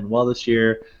been playing well this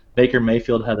year. Baker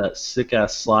Mayfield had that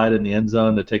sick-ass slide in the end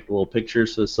zone to take the little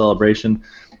pictures for the celebration.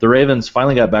 The Ravens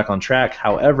finally got back on track.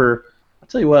 However, I'll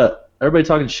tell you what, everybody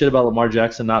talking shit about Lamar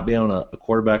Jackson not being a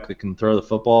quarterback that can throw the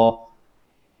football.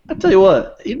 I'll tell you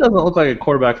what, he doesn't look like a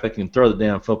quarterback that can throw the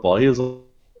damn football. He was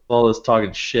all this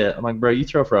talking shit. I'm like, bro, you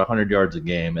throw for 100 yards a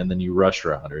game and then you rush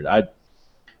for 100. I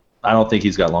don't think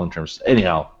he's got long-term.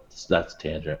 Anyhow, that's a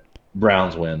tangent.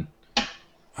 Browns win.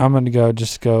 I'm going to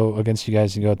go against you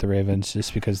guys and go with the Ravens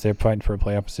just because they're fighting for a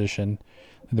playoff position.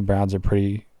 The Browns are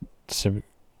pretty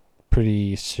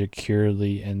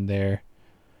securely in there.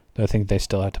 I think they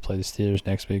still have to play the Steelers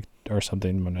next week or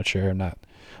something. I'm not sure. I'm not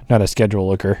a schedule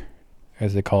looker,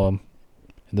 as they call them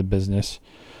in the business.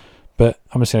 But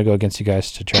I'm just going to go against you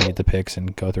guys to try and get the picks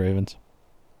and go with the Ravens.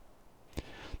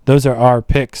 Those are our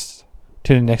picks.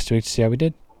 Tune in next week to see how we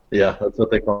did. Yeah, that's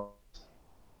what they call it.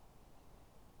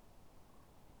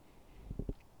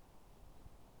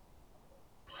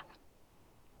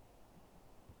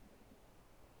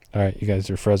 All right, you guys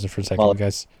are frozen for a second. You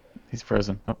guys, he's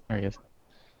frozen. Oh, there he is. All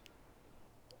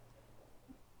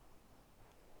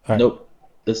right. Nope,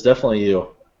 that's definitely you.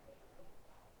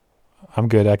 I'm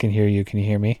good. I can hear you. Can you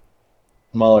hear me?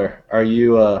 Muller, are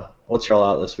you? What's your all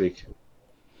out this week?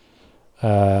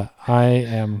 I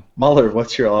am. Muller,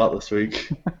 what's your all out this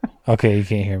week? Okay, you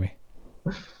can't hear me.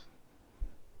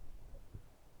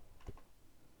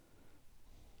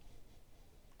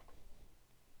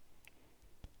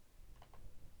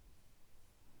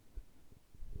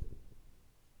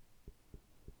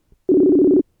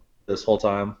 This whole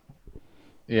time.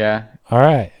 Yeah. All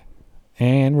right,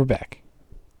 and we're back.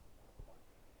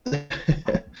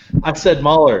 I said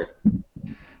Muller.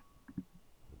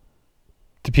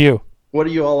 Depew. What are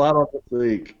you all out on this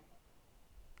week?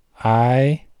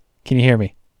 Can you hear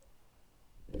me?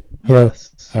 Hello.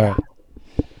 Yes. All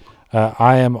right.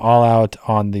 I am all out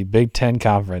on the Big Ten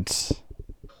Conference.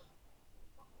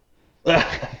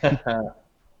 Wonder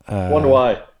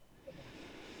why.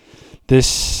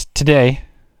 Today,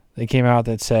 they came out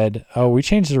that said, "Oh, we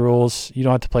changed the rules. You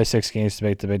don't have to play 6 games to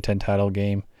make the Big Ten title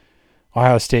game.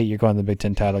 Ohio State, you're going to the Big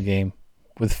Ten title game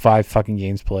with 5 fucking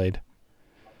games played."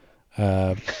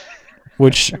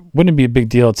 Which wouldn't be a big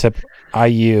deal except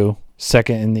IU,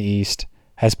 second in the East,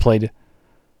 has played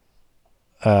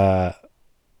we're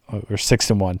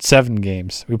 6-1, 7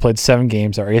 games. We played 7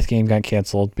 games. Our 8th game got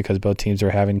canceled because both teams were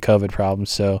having COVID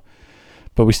problems.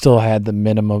 But we still had the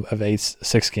minimum of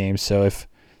 6 games. So if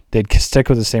they'd stick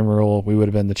with the same rule, we would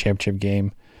have been the championship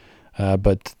game.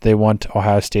 But they want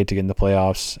Ohio State to get in the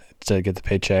playoffs to get the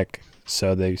paycheck.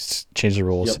 So they changed the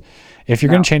rules. Yep. If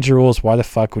you're going to change the rules, why the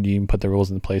fuck would you even put the rules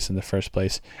in place in the first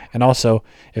place? And also,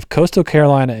 if Coastal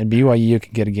Carolina and BYU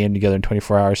can get a game together in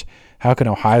 24 hours, how can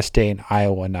Ohio State and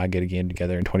Iowa not get a game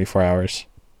together in 24 hours?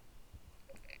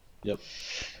 Yep.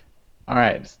 All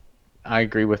right. I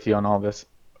agree with you on all this.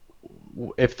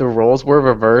 If the roles were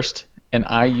reversed and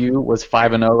IU was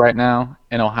 5-0 right now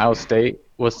and Ohio State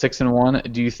was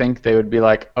 6-1, do you think they would be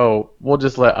like, "Oh, we'll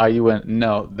just let IU win"?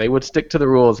 No, they would stick to the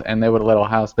rules and they would let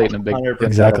Ohio State in a big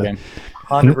exactly game.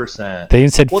 100%. They even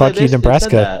said, "Fuck you,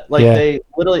 Nebraska." They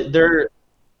literally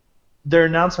their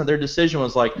announcement, their decision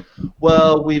was like,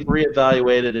 "Well, we've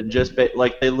reevaluated and just they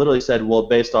literally said, well,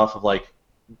 based off of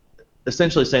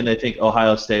essentially saying they think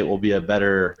Ohio State will be a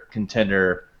better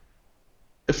contender."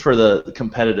 for the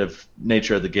competitive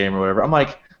nature of the game or whatever. I'm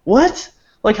like, what?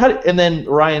 Like, how? And then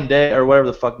Ryan Day, or whatever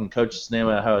the fucking coach's name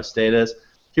at Ohio State is,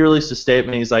 he released a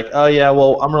statement. He's like, oh, yeah,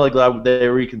 well, I'm really glad they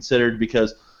reconsidered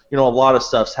because, a lot of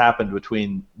stuff's happened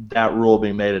between that rule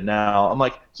being made and now. I'm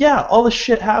like, yeah, all this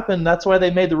shit happened. That's why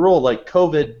they made the rule. Like,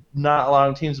 COVID not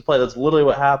allowing teams to play. That's literally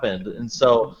what happened. And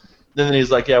so then he's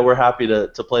like, yeah, we're happy to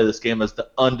play this game as the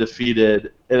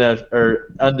undefeated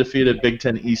Big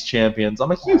Ten East champions. I'm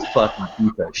like, you fucking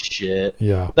piece of shit.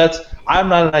 Yeah. I'm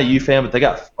not an IU fan, but they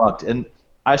got fucked. And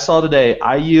I saw today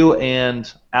IU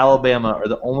and Alabama are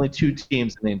the only two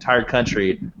teams in the entire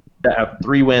country that have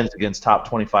 3 wins against top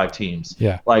 25 teams.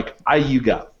 Yeah. Like, IU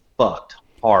got fucked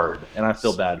hard, and I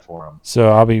feel bad for them. So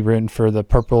I'll be rooting for the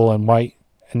purple and white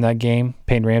in that game.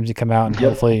 Payne Ramsey come out and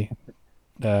hopefully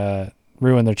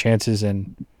ruin their chances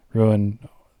and ruin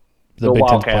the Big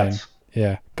Ten playing.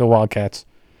 Yeah, go Wildcats.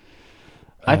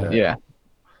 I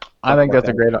think that's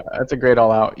a great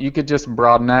all out. You could just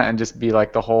broaden that and just be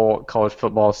like the whole college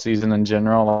football season in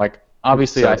general. Like,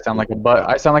 obviously, I sound like a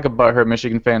butthurt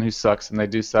Michigan fan who sucks, and they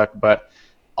do suck. But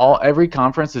every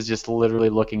conference is just literally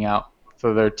looking out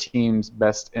for their team's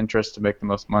best interest to make the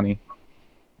most money.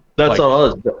 That's all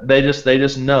it is. They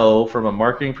just know from a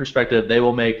marketing perspective they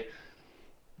will make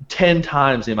 10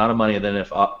 times the amount of money than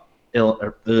if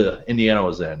Indiana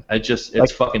was in.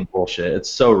 It's fucking bullshit. It's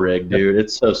so rigged, dude.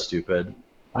 It's so stupid.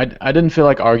 I didn't feel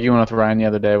like arguing with Ryan the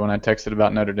other day when I texted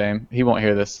about Notre Dame. He won't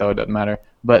hear this, so it doesn't matter.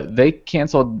 But they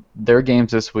canceled their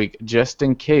games this week just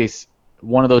in case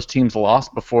one of those teams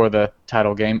lost before the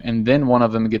title game, and then one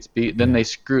of them gets beat. Then they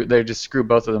just screw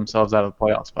both of themselves out of the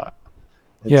playoff spot.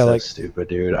 It's so stupid,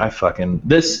 dude.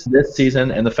 This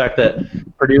season, and the fact that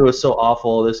Purdue was so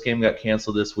awful, this game got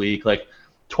canceled this week. Like,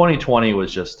 2020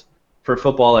 was just, for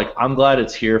football, like, I'm glad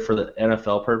it's here for the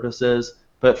NFL purposes.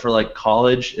 But for, like,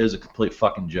 college, it was a complete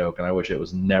fucking joke, and I wish it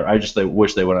was never. I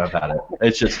wish they wouldn't have had it.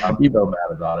 It's just, I'm so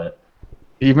mad about it.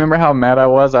 You remember how mad I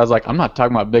was? I was like, I'm not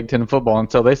talking about Big Ten football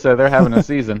until they said they're having a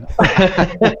season.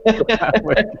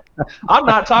 I'm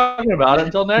not talking about it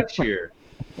until next year.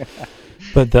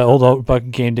 But the old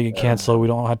bucket game did get canceled. We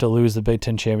don't have to lose the Big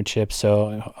Ten championship,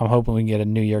 so I'm hoping we can get a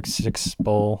New Year's Six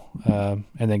bowl and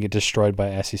then get destroyed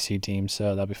by SEC teams. So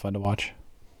that'll be fun to watch.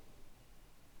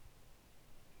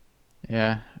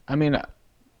 Yeah, I mean,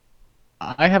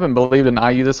 I haven't believed in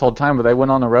IU this whole time, but they went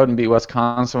on the road and beat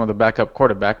Wisconsin with a backup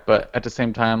quarterback. But at the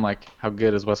same time, like, how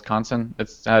good is Wisconsin?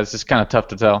 It's just kind of tough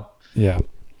to tell. Yeah.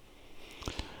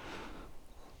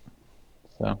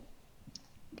 So.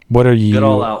 What are you? Good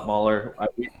all out, Mahler.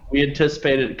 We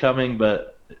anticipated it coming,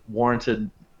 but warranted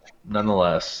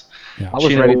nonetheless. Yeah. I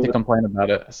was ready to complain about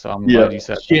it, so I'm glad you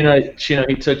said that. Sheena,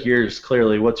 he took yours,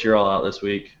 clearly. What's your all out this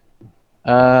week?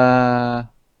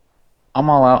 I'm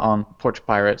all out on Porch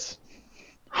Pirates.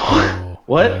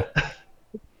 What?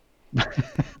 Yeah.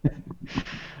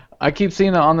 I keep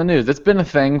seeing it on the news. It's been a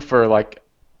thing for, like,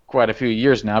 quite a few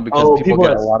years now because people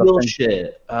get a lot of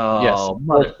shit. Oh, yes,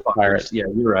 motherfuckers. Yeah,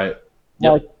 you're right.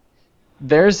 Yep. Like,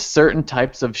 there's certain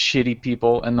types of shitty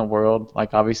people in the world,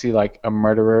 like, obviously, like, a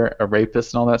murderer, a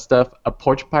rapist, and all that stuff. A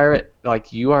porch pirate,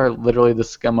 like, you are literally the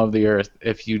scum of the earth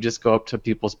if you just go up to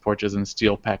people's porches and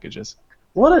steal packages.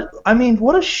 What a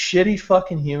shitty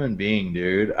fucking human being,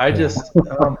 dude. I've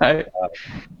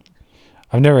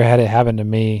never had it happen to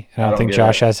me, and I don't think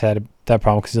Josh has had that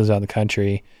problem because he lives out in the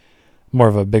country. More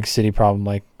of a big city problem,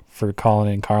 like for Colin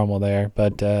and Carmel there.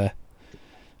 But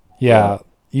yeah,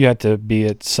 you have to be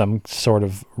at some sort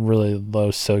of really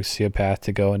low sociopath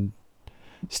to go and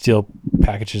steal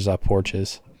packages off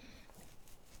porches.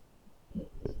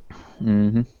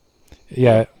 Mm-hmm.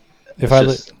 Yeah,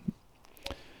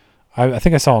 I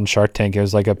think I saw on Shark Tank. It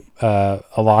was like a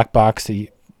lockbox that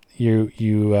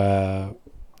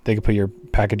they could put your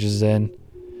packages in.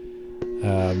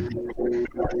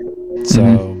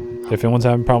 So if anyone's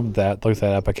having a problem with that, look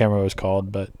that up. I can't remember what it was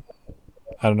called, but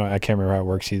I don't know. I can't remember how it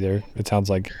works either. It sounds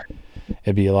like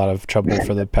it'd be a lot of trouble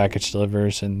for the package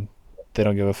delivers, and they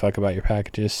don't give a fuck about your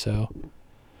packages. So,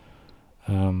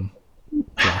 yeah.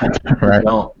 Right.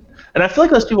 No. And I feel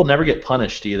like those people never get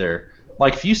punished either.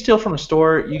 Like, if you steal from a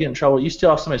store, you get in trouble. You steal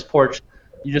off somebody's porch,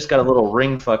 you just got a little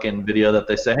Ring fucking video that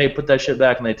they say, hey, put that shit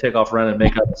back, and they take off running and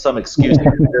make up some excuse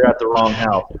that you're at the wrong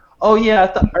house. Oh,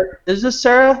 yeah, is this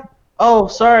Sarah? Oh,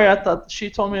 sorry, I thought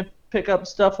she told me to pick up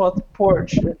stuff off the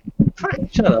porch.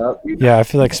 Shut up. Yeah, I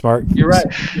feel like smart. You're right.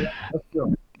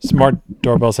 Smart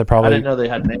doorbells have probably. I didn't know they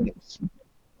had names.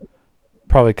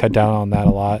 Probably cut down on that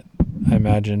a lot, I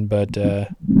imagine, but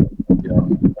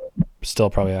still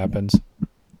probably happens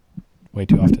way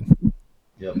too often.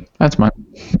 Yep. That's mine.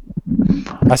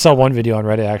 I saw one video on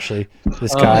Reddit actually.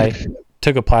 This guy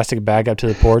took a plastic bag up to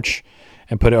the porch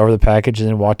and put it over the package and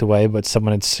then walked away, but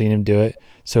someone had seen him do it.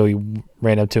 So he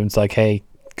ran up to him and was like, hey,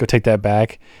 go take that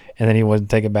back. And then he wouldn't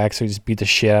take it back, so he just beat the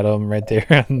shit out of him right there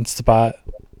on the spot.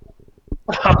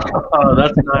 Oh,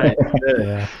 that's nice.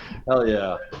 Yeah. Hell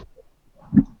yeah.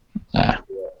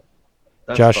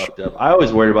 That's Josh. fucked up. I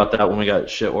always worried about that when we got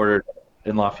shit ordered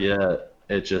in Lafayette.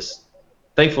 It just,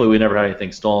 thankfully we never had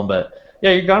anything stolen, but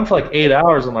yeah, you're gone for like 8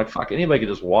 hours. I'm like, fuck, anybody could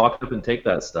just walk up and take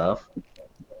that stuff.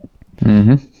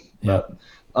 Mm-hmm. Yeah.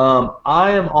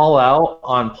 I am all out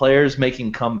on players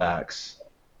making comebacks.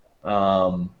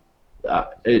 I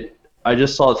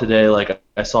just saw it today. Like,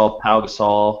 I saw Pau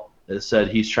Gasol. It said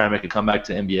he's trying to make a comeback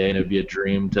to NBA, and it would be a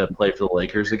dream to play for the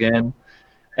Lakers again.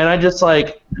 And I just,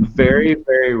 like, very,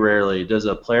 very rarely does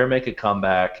a player make a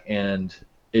comeback and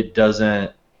it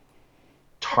doesn't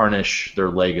tarnish their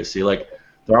legacy. Like,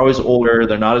 they're always older.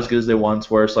 They're not as good as they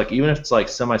once were. So, like, even if it's, like,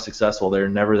 semi-successful, they're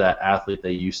never that athlete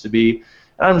they used to be.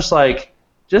 And I'm just like,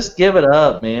 just give it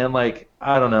up, man. Like,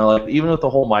 I don't know. Like, even with the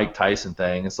whole Mike Tyson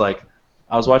thing, it's like,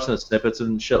 I was watching the snippets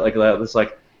and shit like that. It's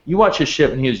like, you watch his shit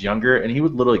when he was younger, and he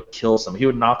would literally kill some. He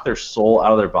would knock their soul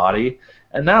out of their body.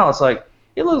 And now it's like,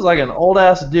 he looks like an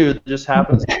old-ass dude that just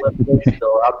happens to live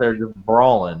still out there just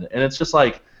brawling. And it's just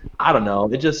like, I don't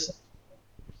know. It just,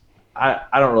 I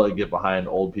don't really get behind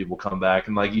old people come back.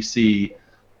 And, like, you see,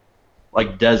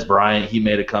 like, Des Bryant, he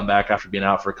made a comeback after being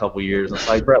out for a couple years. And it's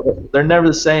like, bro, they're never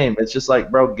the same. It's just like,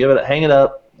 bro, hang it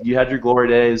up. You had your glory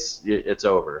days. It's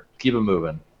over. Keep it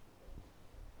moving.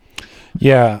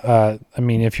 Yeah, I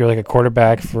mean, if you're like a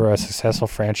quarterback for a successful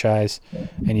franchise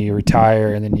and you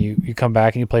retire and then you come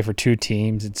back and you play for 2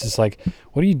 teams, it's just like,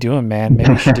 what are you doing, man?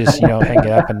 Maybe you should just, hang it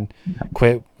up and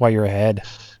quit while you're ahead.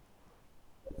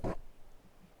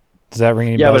 Does that ring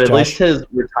any bells, but at Josh? least his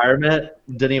retirement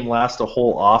didn't even last a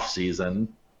whole off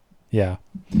season. Yeah.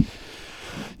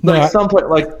 Like some play,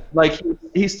 like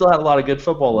he still had a lot of good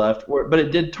football left, but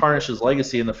it did tarnish his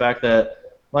legacy in the fact that,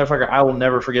 motherfucker, I will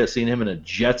never forget seeing him in a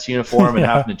Jets uniform and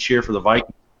having to cheer for the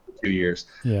Vikings for 2 years.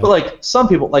 Yeah. But, like, some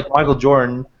people, like Michael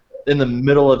Jordan, in the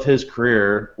middle of his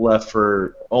career, left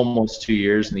for almost 2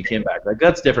 years and he came back. Like,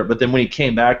 that's different. But then when he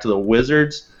came back to the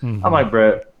Wizards, I'm like,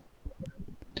 Brett,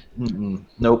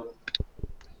 nope.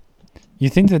 You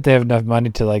think that they have enough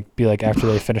money to, like, be like after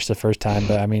they finish the first time,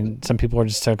 but I mean, some people are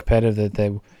just so competitive that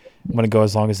they want to go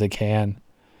as long as they can.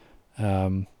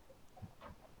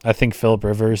 I think Phillip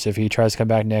Rivers, if he tries to come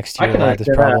back next year, will have this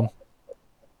problem.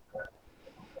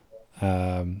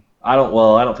 I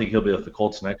don't think he'll be with the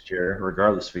Colts next year,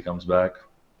 regardless if he comes back.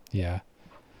 Yeah,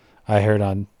 I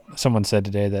heard someone said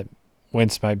today that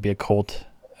Wentz might be a Colt.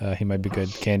 He might be a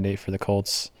good candidate for the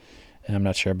Colts, and I'm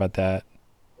not sure about that.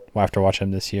 We'll have to watch him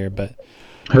this year, but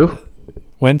who?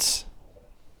 Wentz.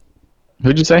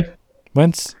 Who'd you say?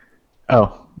 Wentz.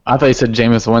 Oh, I thought you said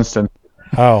Jameis Winston.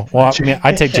 Oh, well, I mean,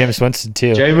 I take Jameis Winston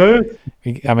too. Jameis?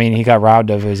 I mean, he got robbed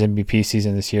of his MVP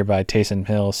season this year by Taysom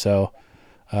Hill, so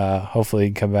hopefully he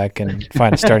can come back and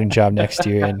find a starting job next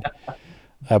year and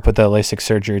put that LASIK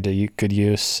surgery to good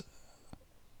use.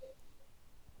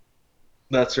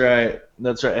 That's right.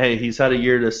 Hey, he's had a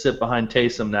year to sit behind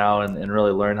Taysom now and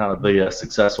really learn how to be a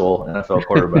successful NFL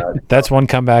quarterback. That's one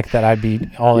comeback that I'd be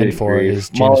all in for is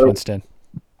Jameis Winston.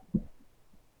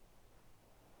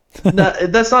 No,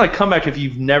 that's not a comeback if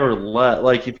you've never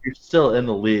if you're still in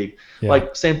the league. Yeah.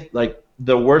 Like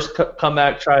the worst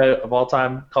comeback try of all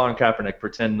time, Colin Kaepernick,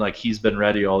 pretend like he's been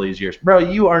ready all these years. Bro,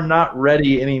 you are not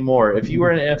ready anymore. If you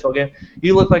were in an NFL game,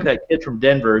 you look like that kid from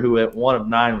Denver who went 1 of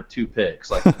 9 with 2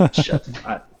 picks. Like, shut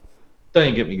don't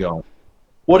even get me going.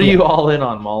 What are you all in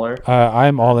on, Mahler?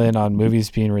 I'm all in on movies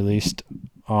being released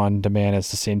on demand at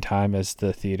the same time as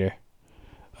the theater.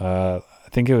 I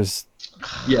think it was...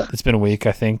 Yeah, it's been a week,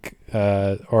 I think,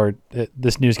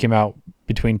 this news came out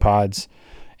between pods.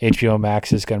 HBO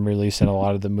Max is going to be releasing a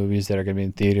lot of the movies that are going to be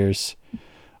in theaters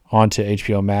onto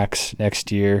HBO Max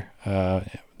next year.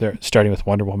 They're starting with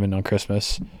Wonder Woman on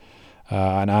Christmas,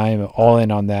 and I'm all in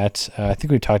on that. I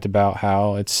think we've talked about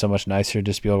how it's so much nicer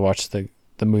just to be able to watch the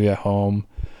movie at home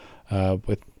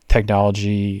with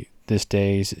technology these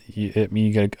days.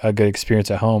 You get a good experience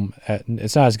at home.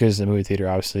 It's not as good as the movie theater,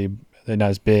 obviously. They're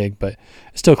not as big, but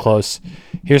it's still close.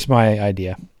 Here's my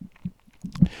idea.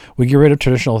 We get rid of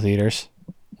traditional theaters.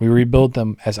 We rebuild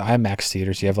them as IMAX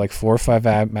theaters. You have like 4 or 5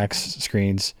 IMAX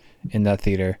screens in that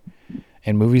theater,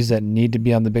 and movies that need to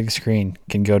be on the big screen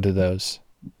can go to those.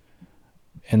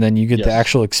 And then you get the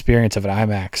actual experience of an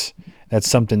IMAX. That's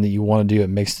something that you want to do.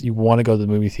 It makes you want to go to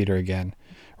the movie theater again.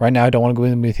 Right now, I don't want to go to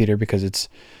the movie theater because it's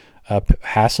a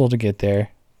hassle to get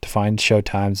there, to find show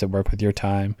times that work with your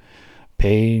time,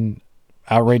 paying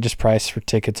outrageous price for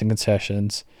tickets and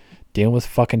concessions, dealing with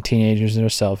fucking teenagers and their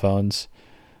cell phones.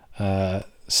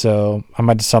 So I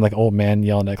might just sound like an old man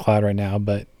yelling at a cloud right now,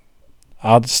 but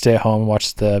I'll just stay at home and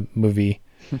watch the movie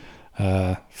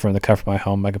from the comfort of my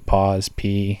home. I could pause,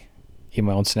 pee, eat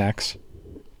my own snacks.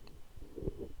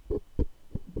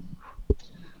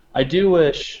 I do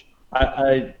wish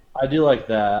I do like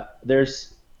that.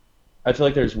 I feel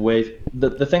like there's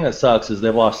the thing that sucks is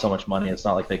they've lost so much money. It's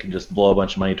not like they can just blow a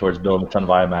bunch of money towards building a ton of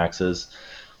IMAXs.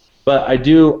 But I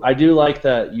do like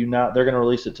that they're going to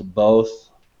release it to both.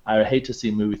 I hate to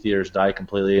see movie theaters die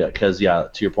completely because, to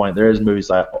your point, there is movies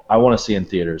I want to see in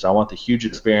theaters. I want the huge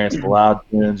experience, the loud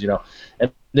tunes,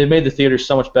 And they made the theaters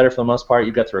so much better for the most part.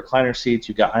 You've got the recliner seats,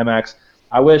 you've got IMAX.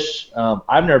 I wish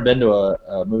I've never been to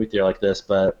a movie theater like this,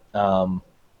 but friend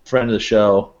of the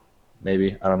show,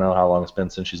 maybe, I don't know how long it's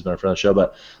been since she's been a friend of the show,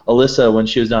 but Alyssa, when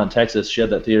she was down in Texas, she had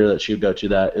that theater that she would go to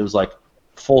that it was like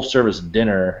full service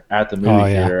dinner at the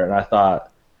movie theater, and I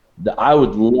thought that I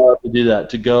would love to do that,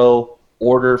 to go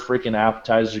order freaking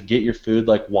appetizers, get your food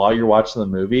like while you're watching the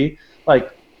movie.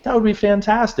 Like, that would be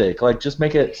fantastic. Like, just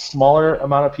make it smaller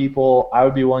amount of people. I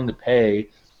would be willing to pay.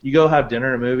 You go have dinner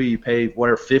at a movie, you pay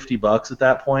whatever $50 at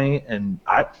that point, and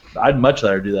I'd much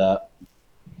rather do that.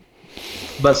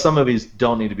 But some movies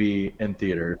don't need to be in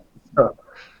theater. Right.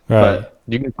 But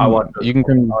you can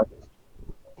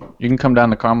come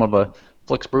down to Carmel to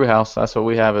Flicks Brew House. That's what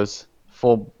we have is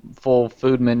full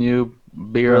food menu,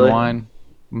 beer Really? and wine.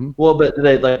 Mm-hmm. Well, but do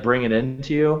they like bring it in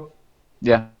to you?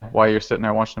 Yeah, while you're sitting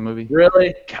there watching the movie.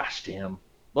 Really? Gosh damn.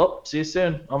 Well, see you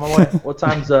soon. On my way. What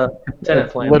time's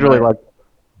Tenant playing? Literally, tonight?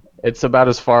 it's about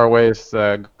as far away as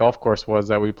the golf course was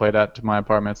that we played at to my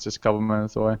apartment. It's just a couple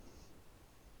minutes away.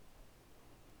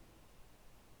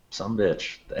 Some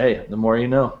bitch. Hey, the more you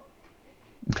know.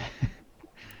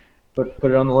 Put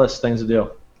it on the list. Things to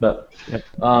do. But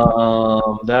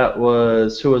that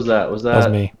was, who was that? Was That was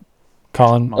me.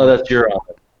 Colin. Oh, that's your own.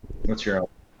 That's your own.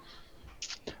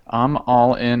 I'm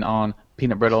all in on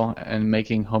peanut brittle and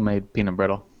making homemade peanut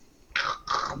brittle.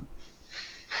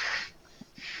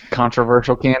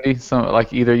 Controversial candy, so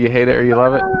like either you hate it or you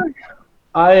love it.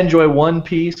 I enjoy one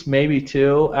piece, maybe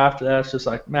two. After that, it's just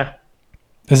like meh.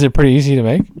 Is it pretty easy to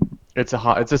make? It's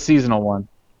a seasonal one.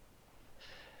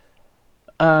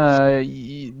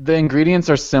 The ingredients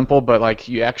are simple, but like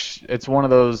it's one of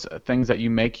those things that you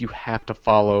make. You have to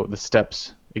follow the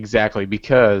steps exactly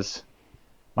because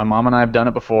my mom and I have done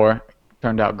it before.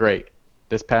 Turned out great.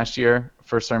 This past year,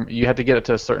 you had to get it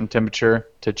to a certain temperature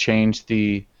to change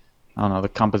the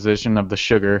composition of the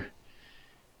sugar.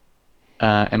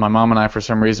 And my mom and I, for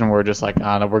some reason, were just like,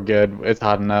 no, we're good. It's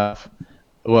hot enough.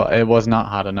 Well, it was not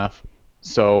hot enough.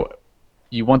 So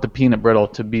you want the peanut brittle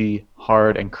to be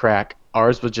hard and crack.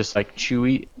 Ours was just like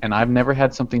chewy, and I've never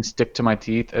had something stick to my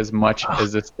teeth as much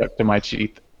as it stuck to my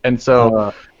teeth. And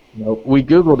so we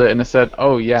Googled it, and it said,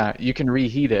 oh, yeah, you can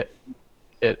reheat it.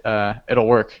 It'll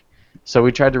work. So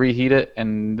we tried to reheat it,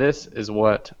 and this is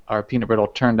what our peanut brittle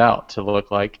turned out to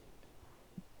look like.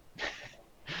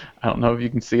 I don't know if you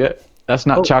can see it. That's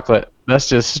not chocolate. That's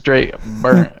just straight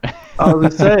burnt. I was going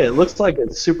to say, it looks like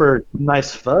it's super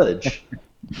nice fudge.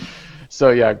 So,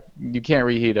 yeah, you can't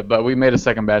reheat it. But we made a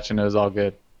second batch, and it was all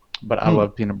good. But I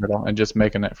love peanut brittle and just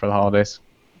making it for the holidays.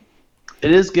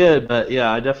 It is good, but,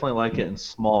 yeah, I definitely like it in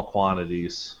small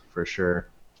quantities for sure.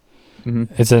 Mm-hmm.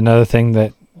 It's another thing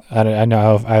that I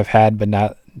know I've had, but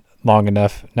not long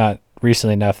enough, not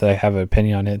recently enough that I have an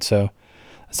opinion on it. So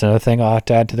that's another thing I'll have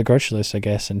to add to the grocery list, I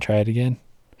guess, and try it again.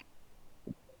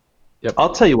 Yep.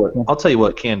 I'll tell you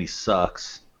what candy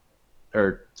sucks.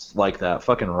 Or like that.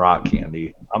 Fucking rock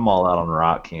candy. I'm all out on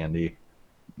rock candy.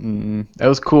 That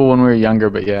was cool when we were younger,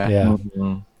 but yeah.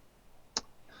 Mm-hmm.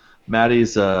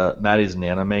 Maddie's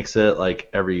Nana makes it like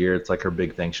every year. It's like her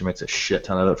big thing. She makes a shit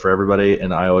ton of it for everybody,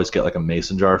 and I always get like a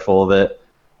mason jar full of it.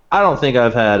 I don't think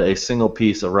I've had a single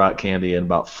piece of rock candy in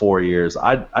about 4 years.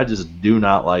 I just do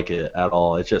not like it at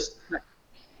all. It's just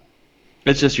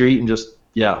you're eating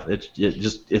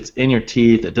it's in your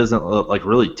teeth. It doesn't like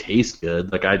really taste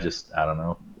good. Like I don't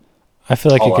know. I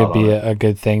feel like it could be a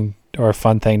good thing or a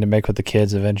fun thing to make with the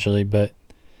kids eventually, but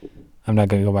I'm not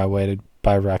going to go my way to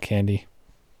buy rock candy.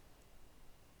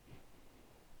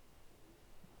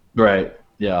 Right.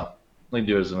 Yeah. They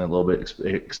do it as a little bit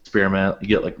experiment. You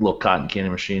get like a little cotton candy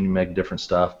machine. You make different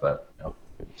stuff, but.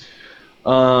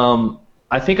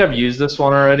 I think I've used this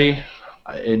one already,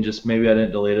 and just maybe I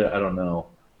didn't delete it. I don't know.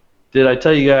 Did I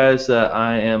tell you guys that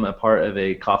I am a part of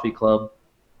a coffee club?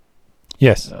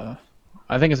 Yes.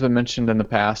 I think it's been mentioned in the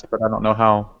past, but I don't know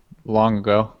how long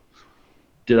ago.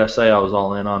 Did I say I was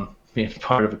all in on being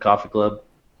part of a coffee club?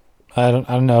 I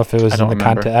don't know if it was in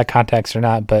that context or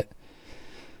not, but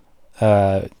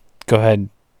Go ahead.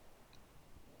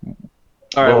 All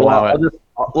right. We'll allow it.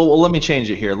 Well, let me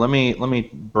change it here. Let me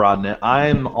broaden it.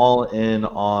 I'm all in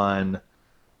on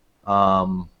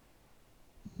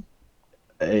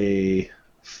a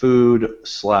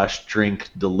food/drink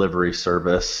delivery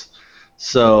service.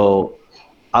 So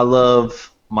I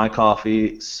love my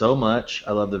coffee so much.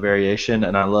 I love the variation,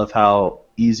 and I love how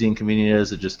easy and convenient it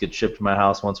is. It just gets shipped to my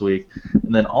house once a week.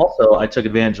 And then also, I took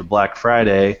advantage of Black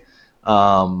Friday,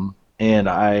 and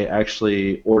I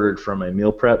actually ordered from a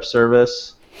meal prep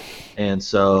service. And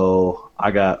so I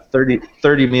got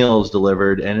 30 meals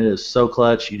delivered, and it is so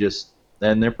clutch.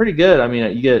 And they're pretty good. I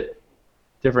mean, you get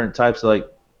different types of like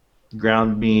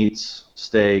ground meats,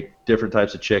 steak, different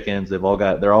types of chickens.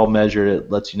 They're all measured. It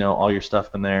lets you know all your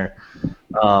stuff in there.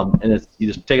 And you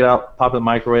just take it out, pop it in the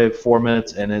microwave, 4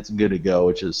 minutes, and it's good to go.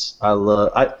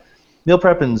 Meal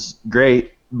prepping's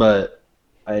great, but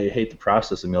I hate the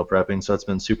process of meal prepping, so it's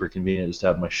been super convenient just to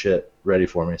have my shit ready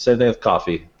for me. Same thing with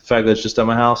coffee. The fact that it's just at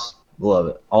my house, love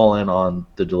it. All in on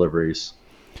the deliveries.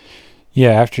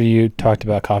 Yeah, after you talked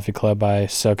about Coffee Club, I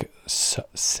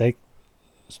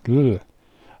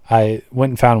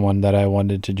went and found one that I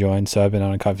wanted to join, so I've been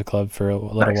on a Coffee Club for a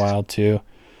little while too.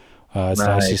 It's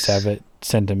nice just to have it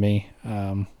sent to me.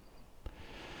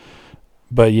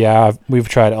 But yeah, we've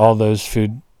tried all those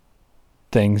food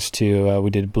things too. We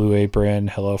did Blue Apron,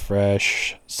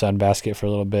 HelloFresh, Sunbasket for a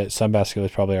little bit. Sunbasket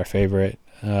was probably our favorite.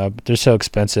 They're so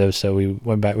expensive, so we've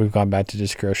gone back to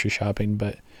just grocery shopping,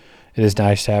 but it is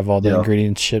nice to have all the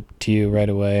ingredients shipped to you right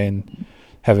away and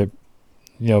have it,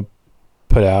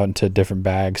 put out into different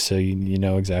bags so you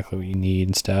know exactly what you need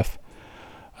and stuff.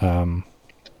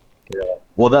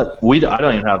 Well, I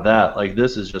don't even have that. Like,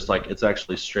 this is just like, it's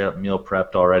actually straight up meal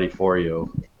prepped already for you,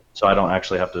 so I don't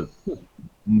actually have to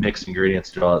mix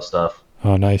ingredients, do all that stuff.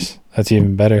 Oh, nice. That's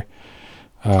even better.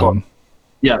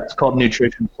 It's called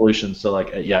Nutrition Solutions. So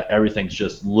everything's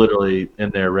just literally in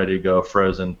there, ready to go,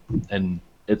 frozen, and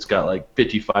it's got like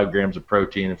 55 grams of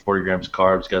protein and 40 grams of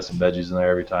carbs. Got some veggies in there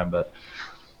every time, but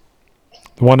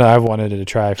the one that I've wanted to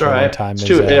try for a long time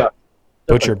is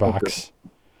Butcher Box.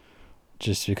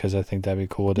 Just because I think that'd be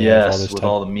cool to have all this with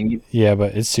all the meat. Yeah,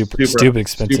 but it's super stupid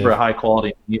expensive. Super high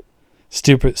quality meat.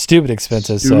 Stupid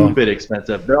expensive.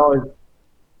 Expensive.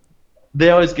 They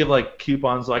always give like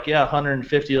coupons like,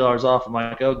 $150 off. I'm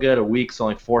like, oh good, a week's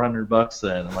only $400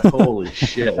 then. I'm like, holy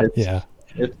shit. But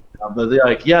they're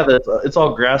like, it's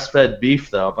all grass-fed beef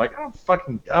though. I'm like,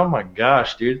 oh my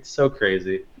gosh, dude, it's so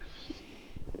crazy.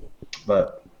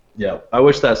 But yeah, I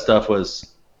wish that stuff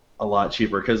was a lot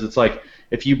cheaper, because it's like,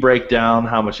 if you break down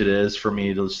how much it is for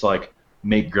me to just like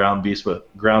make ground beef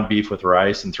with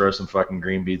rice and throw some fucking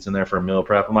green beans in there for a meal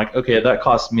prep, I'm like, okay, that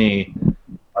costs me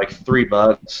like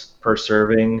 $3 per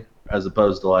serving, as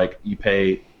opposed to like you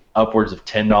pay upwards of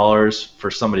 $10 for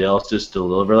somebody else just to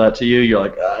deliver that to you. You're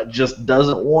like, it just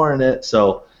doesn't warrant it.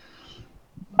 So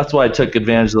that's why I took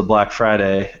advantage of the Black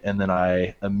Friday, and then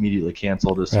I immediately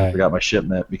canceled as soon as I got my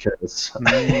shipment, because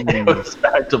it was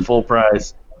back to full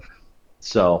price.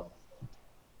 So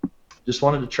just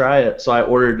wanted to try it. So I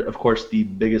ordered, of course, the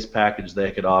biggest package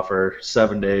they could offer,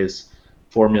 7 days,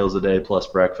 4 meals a day plus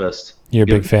breakfast. You're a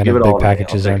big fan of big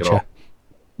packages, aren't you?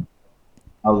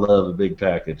 I love a big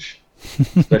package,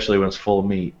 especially when it's full of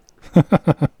meat.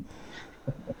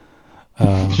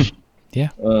 Yeah.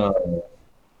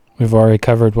 We've already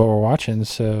covered what we're watching,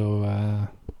 so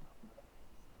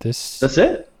that's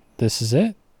it. This is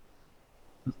it.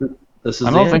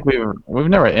 I don't think we've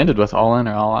never ended with All In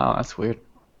or All Out. That's weird.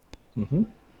 Mm-hmm.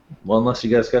 Well, unless you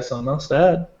guys got something else to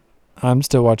add. I'm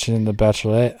still watching The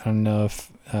Bachelorette. I don't know if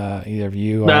either of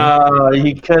you. No,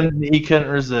 he couldn't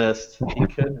resist. He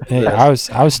couldn't resist. Hey, I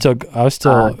was still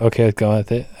okay with going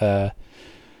with it.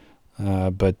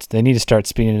 But they need to start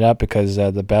speeding it up, because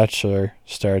The Bachelor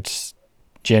starts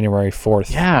January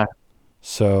 4th. Yeah.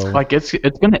 So like it's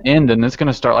gonna end, and it's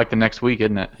gonna start like the next week,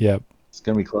 isn't it? Yep. It's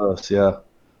gonna be close. Yeah.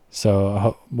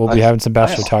 So we'll be having some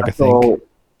Bachelor talk, I think.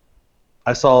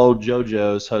 I saw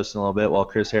JoJo's hosting a little bit while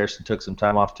Chris Harrison took some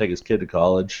time off to take his kid to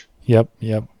college. Yep.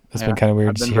 It's been kind of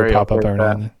weird to see her pop up every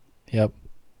now and then. Yep.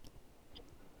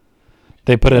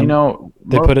 They put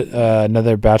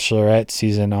another Bachelorette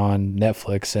season on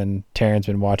Netflix, and Taryn's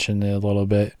been watching it a little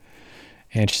bit,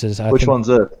 and she says, "Which one's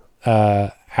it?"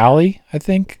 Allie, I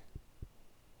think.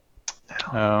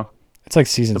 Oh. It's like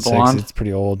season 6. It's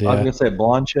pretty old. Yeah. I was gonna say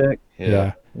blonde chick.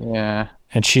 Yeah.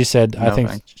 And she said, I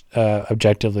think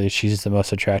objectively she's the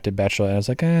most attractive Bachelorette. And I was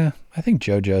like, I think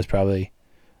JoJo is probably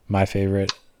my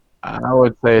favorite. I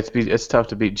would say it's tough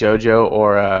to beat JoJo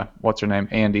or what's her name,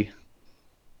 Andy.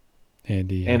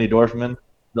 Andy. Andy Dorfman,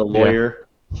 the lawyer.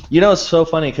 Yeah. It's so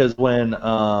funny because when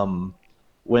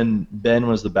when Ben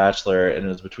was the Bachelor and it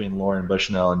was between Lauren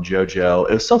Bushnell and JoJo,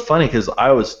 it was so funny because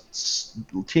I was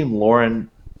Team Lauren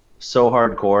so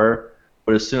hardcore,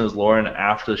 but as soon as Lauren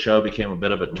after the show became a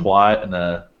bit of a twat and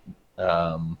a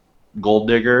gold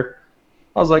digger,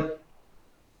 I was like,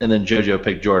 and then JoJo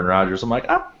picked Jordan Rogers. I'm like,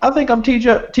 I think I'm Team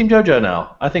JoJo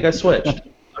now. I think I switched.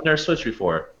 I've never switched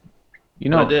before. You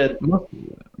know, I did.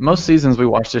 Most seasons we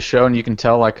watch this show and you can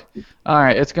tell, like, all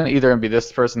right, it's going to either be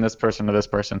this person, or this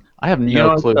person. I have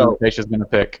no clue who Tayshia's going to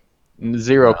pick.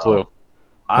 Zero clue.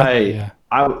 I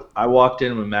walked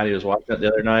in when Maddie was watching it the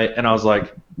other night, and I was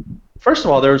like, first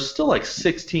of all, there was still like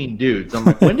 16 dudes. I'm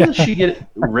like, when does she get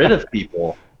rid of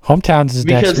people? Hometowns is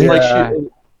next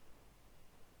week.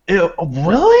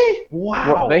 Really?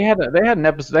 Wow. Well, they had an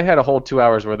episode. They had a whole 2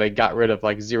 hours where they got rid of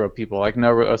like 0 people, like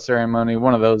no ceremony.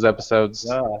 One of those episodes.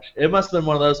 Gosh, it must have been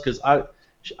one of those because I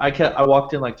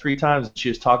walked in like 3 times and she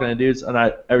was talking to dudes, and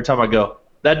every time I go,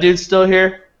 that dude's still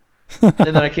here, and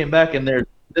then I came back and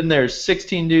there's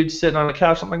 16 dudes sitting on the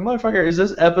couch. I'm like, motherfucker, is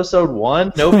this episode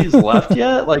 1? Nobody's left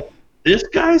yet. Like, this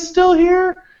guy's still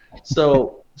here.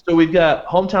 So we've got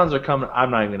Hometowns are coming. I'm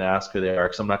not even gonna ask who they are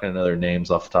because I'm not gonna know their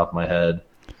names off the top of my head.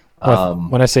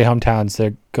 When I say Hometowns,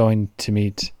 they're going to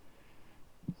meet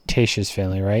Tayshia's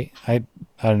family, right? I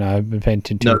don't know. I've been paying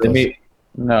attention to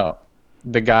No,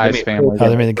 the guy's family. Oh,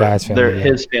 they meet the guy's family. They're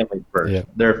his family first. Yeah.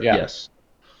 Yes.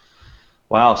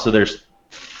 Wow. So there's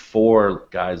 4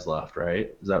 guys left,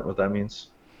 right? Is that what that means?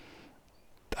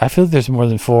 I feel like there's more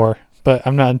than 4, but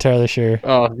I'm not entirely sure.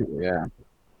 Oh yeah.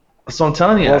 So I'm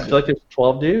telling you, I feel like there's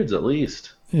 12 dudes at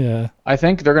least. Yeah. I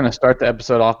think they're going to start the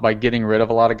episode off by getting rid of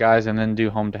a lot of guys and then do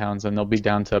Hometowns, and they'll be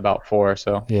down to about 4.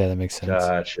 So yeah, that makes sense.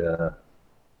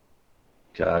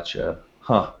 Gotcha.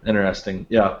 Huh. Interesting.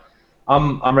 Yeah.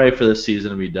 I'm ready for this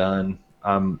season to be done.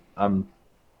 I'm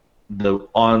the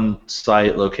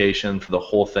on-site location for the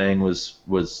whole thing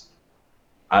was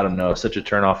I don't know, such a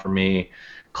turnoff for me.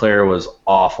 Claire was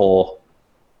awful.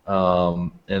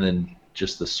 And then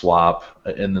just the swap,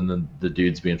 and then the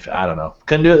dudes being I don't know.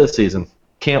 Couldn't do it this season.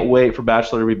 Can't wait for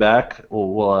Bachelor to be back.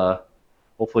 We'll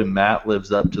hopefully Matt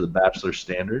lives up to the Bachelor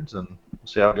standards, and we'll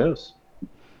see how it goes.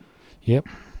 Yep.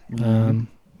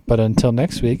 But until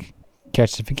next week,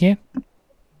 catch it if you can.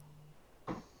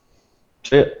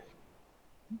 See it.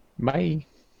 bye.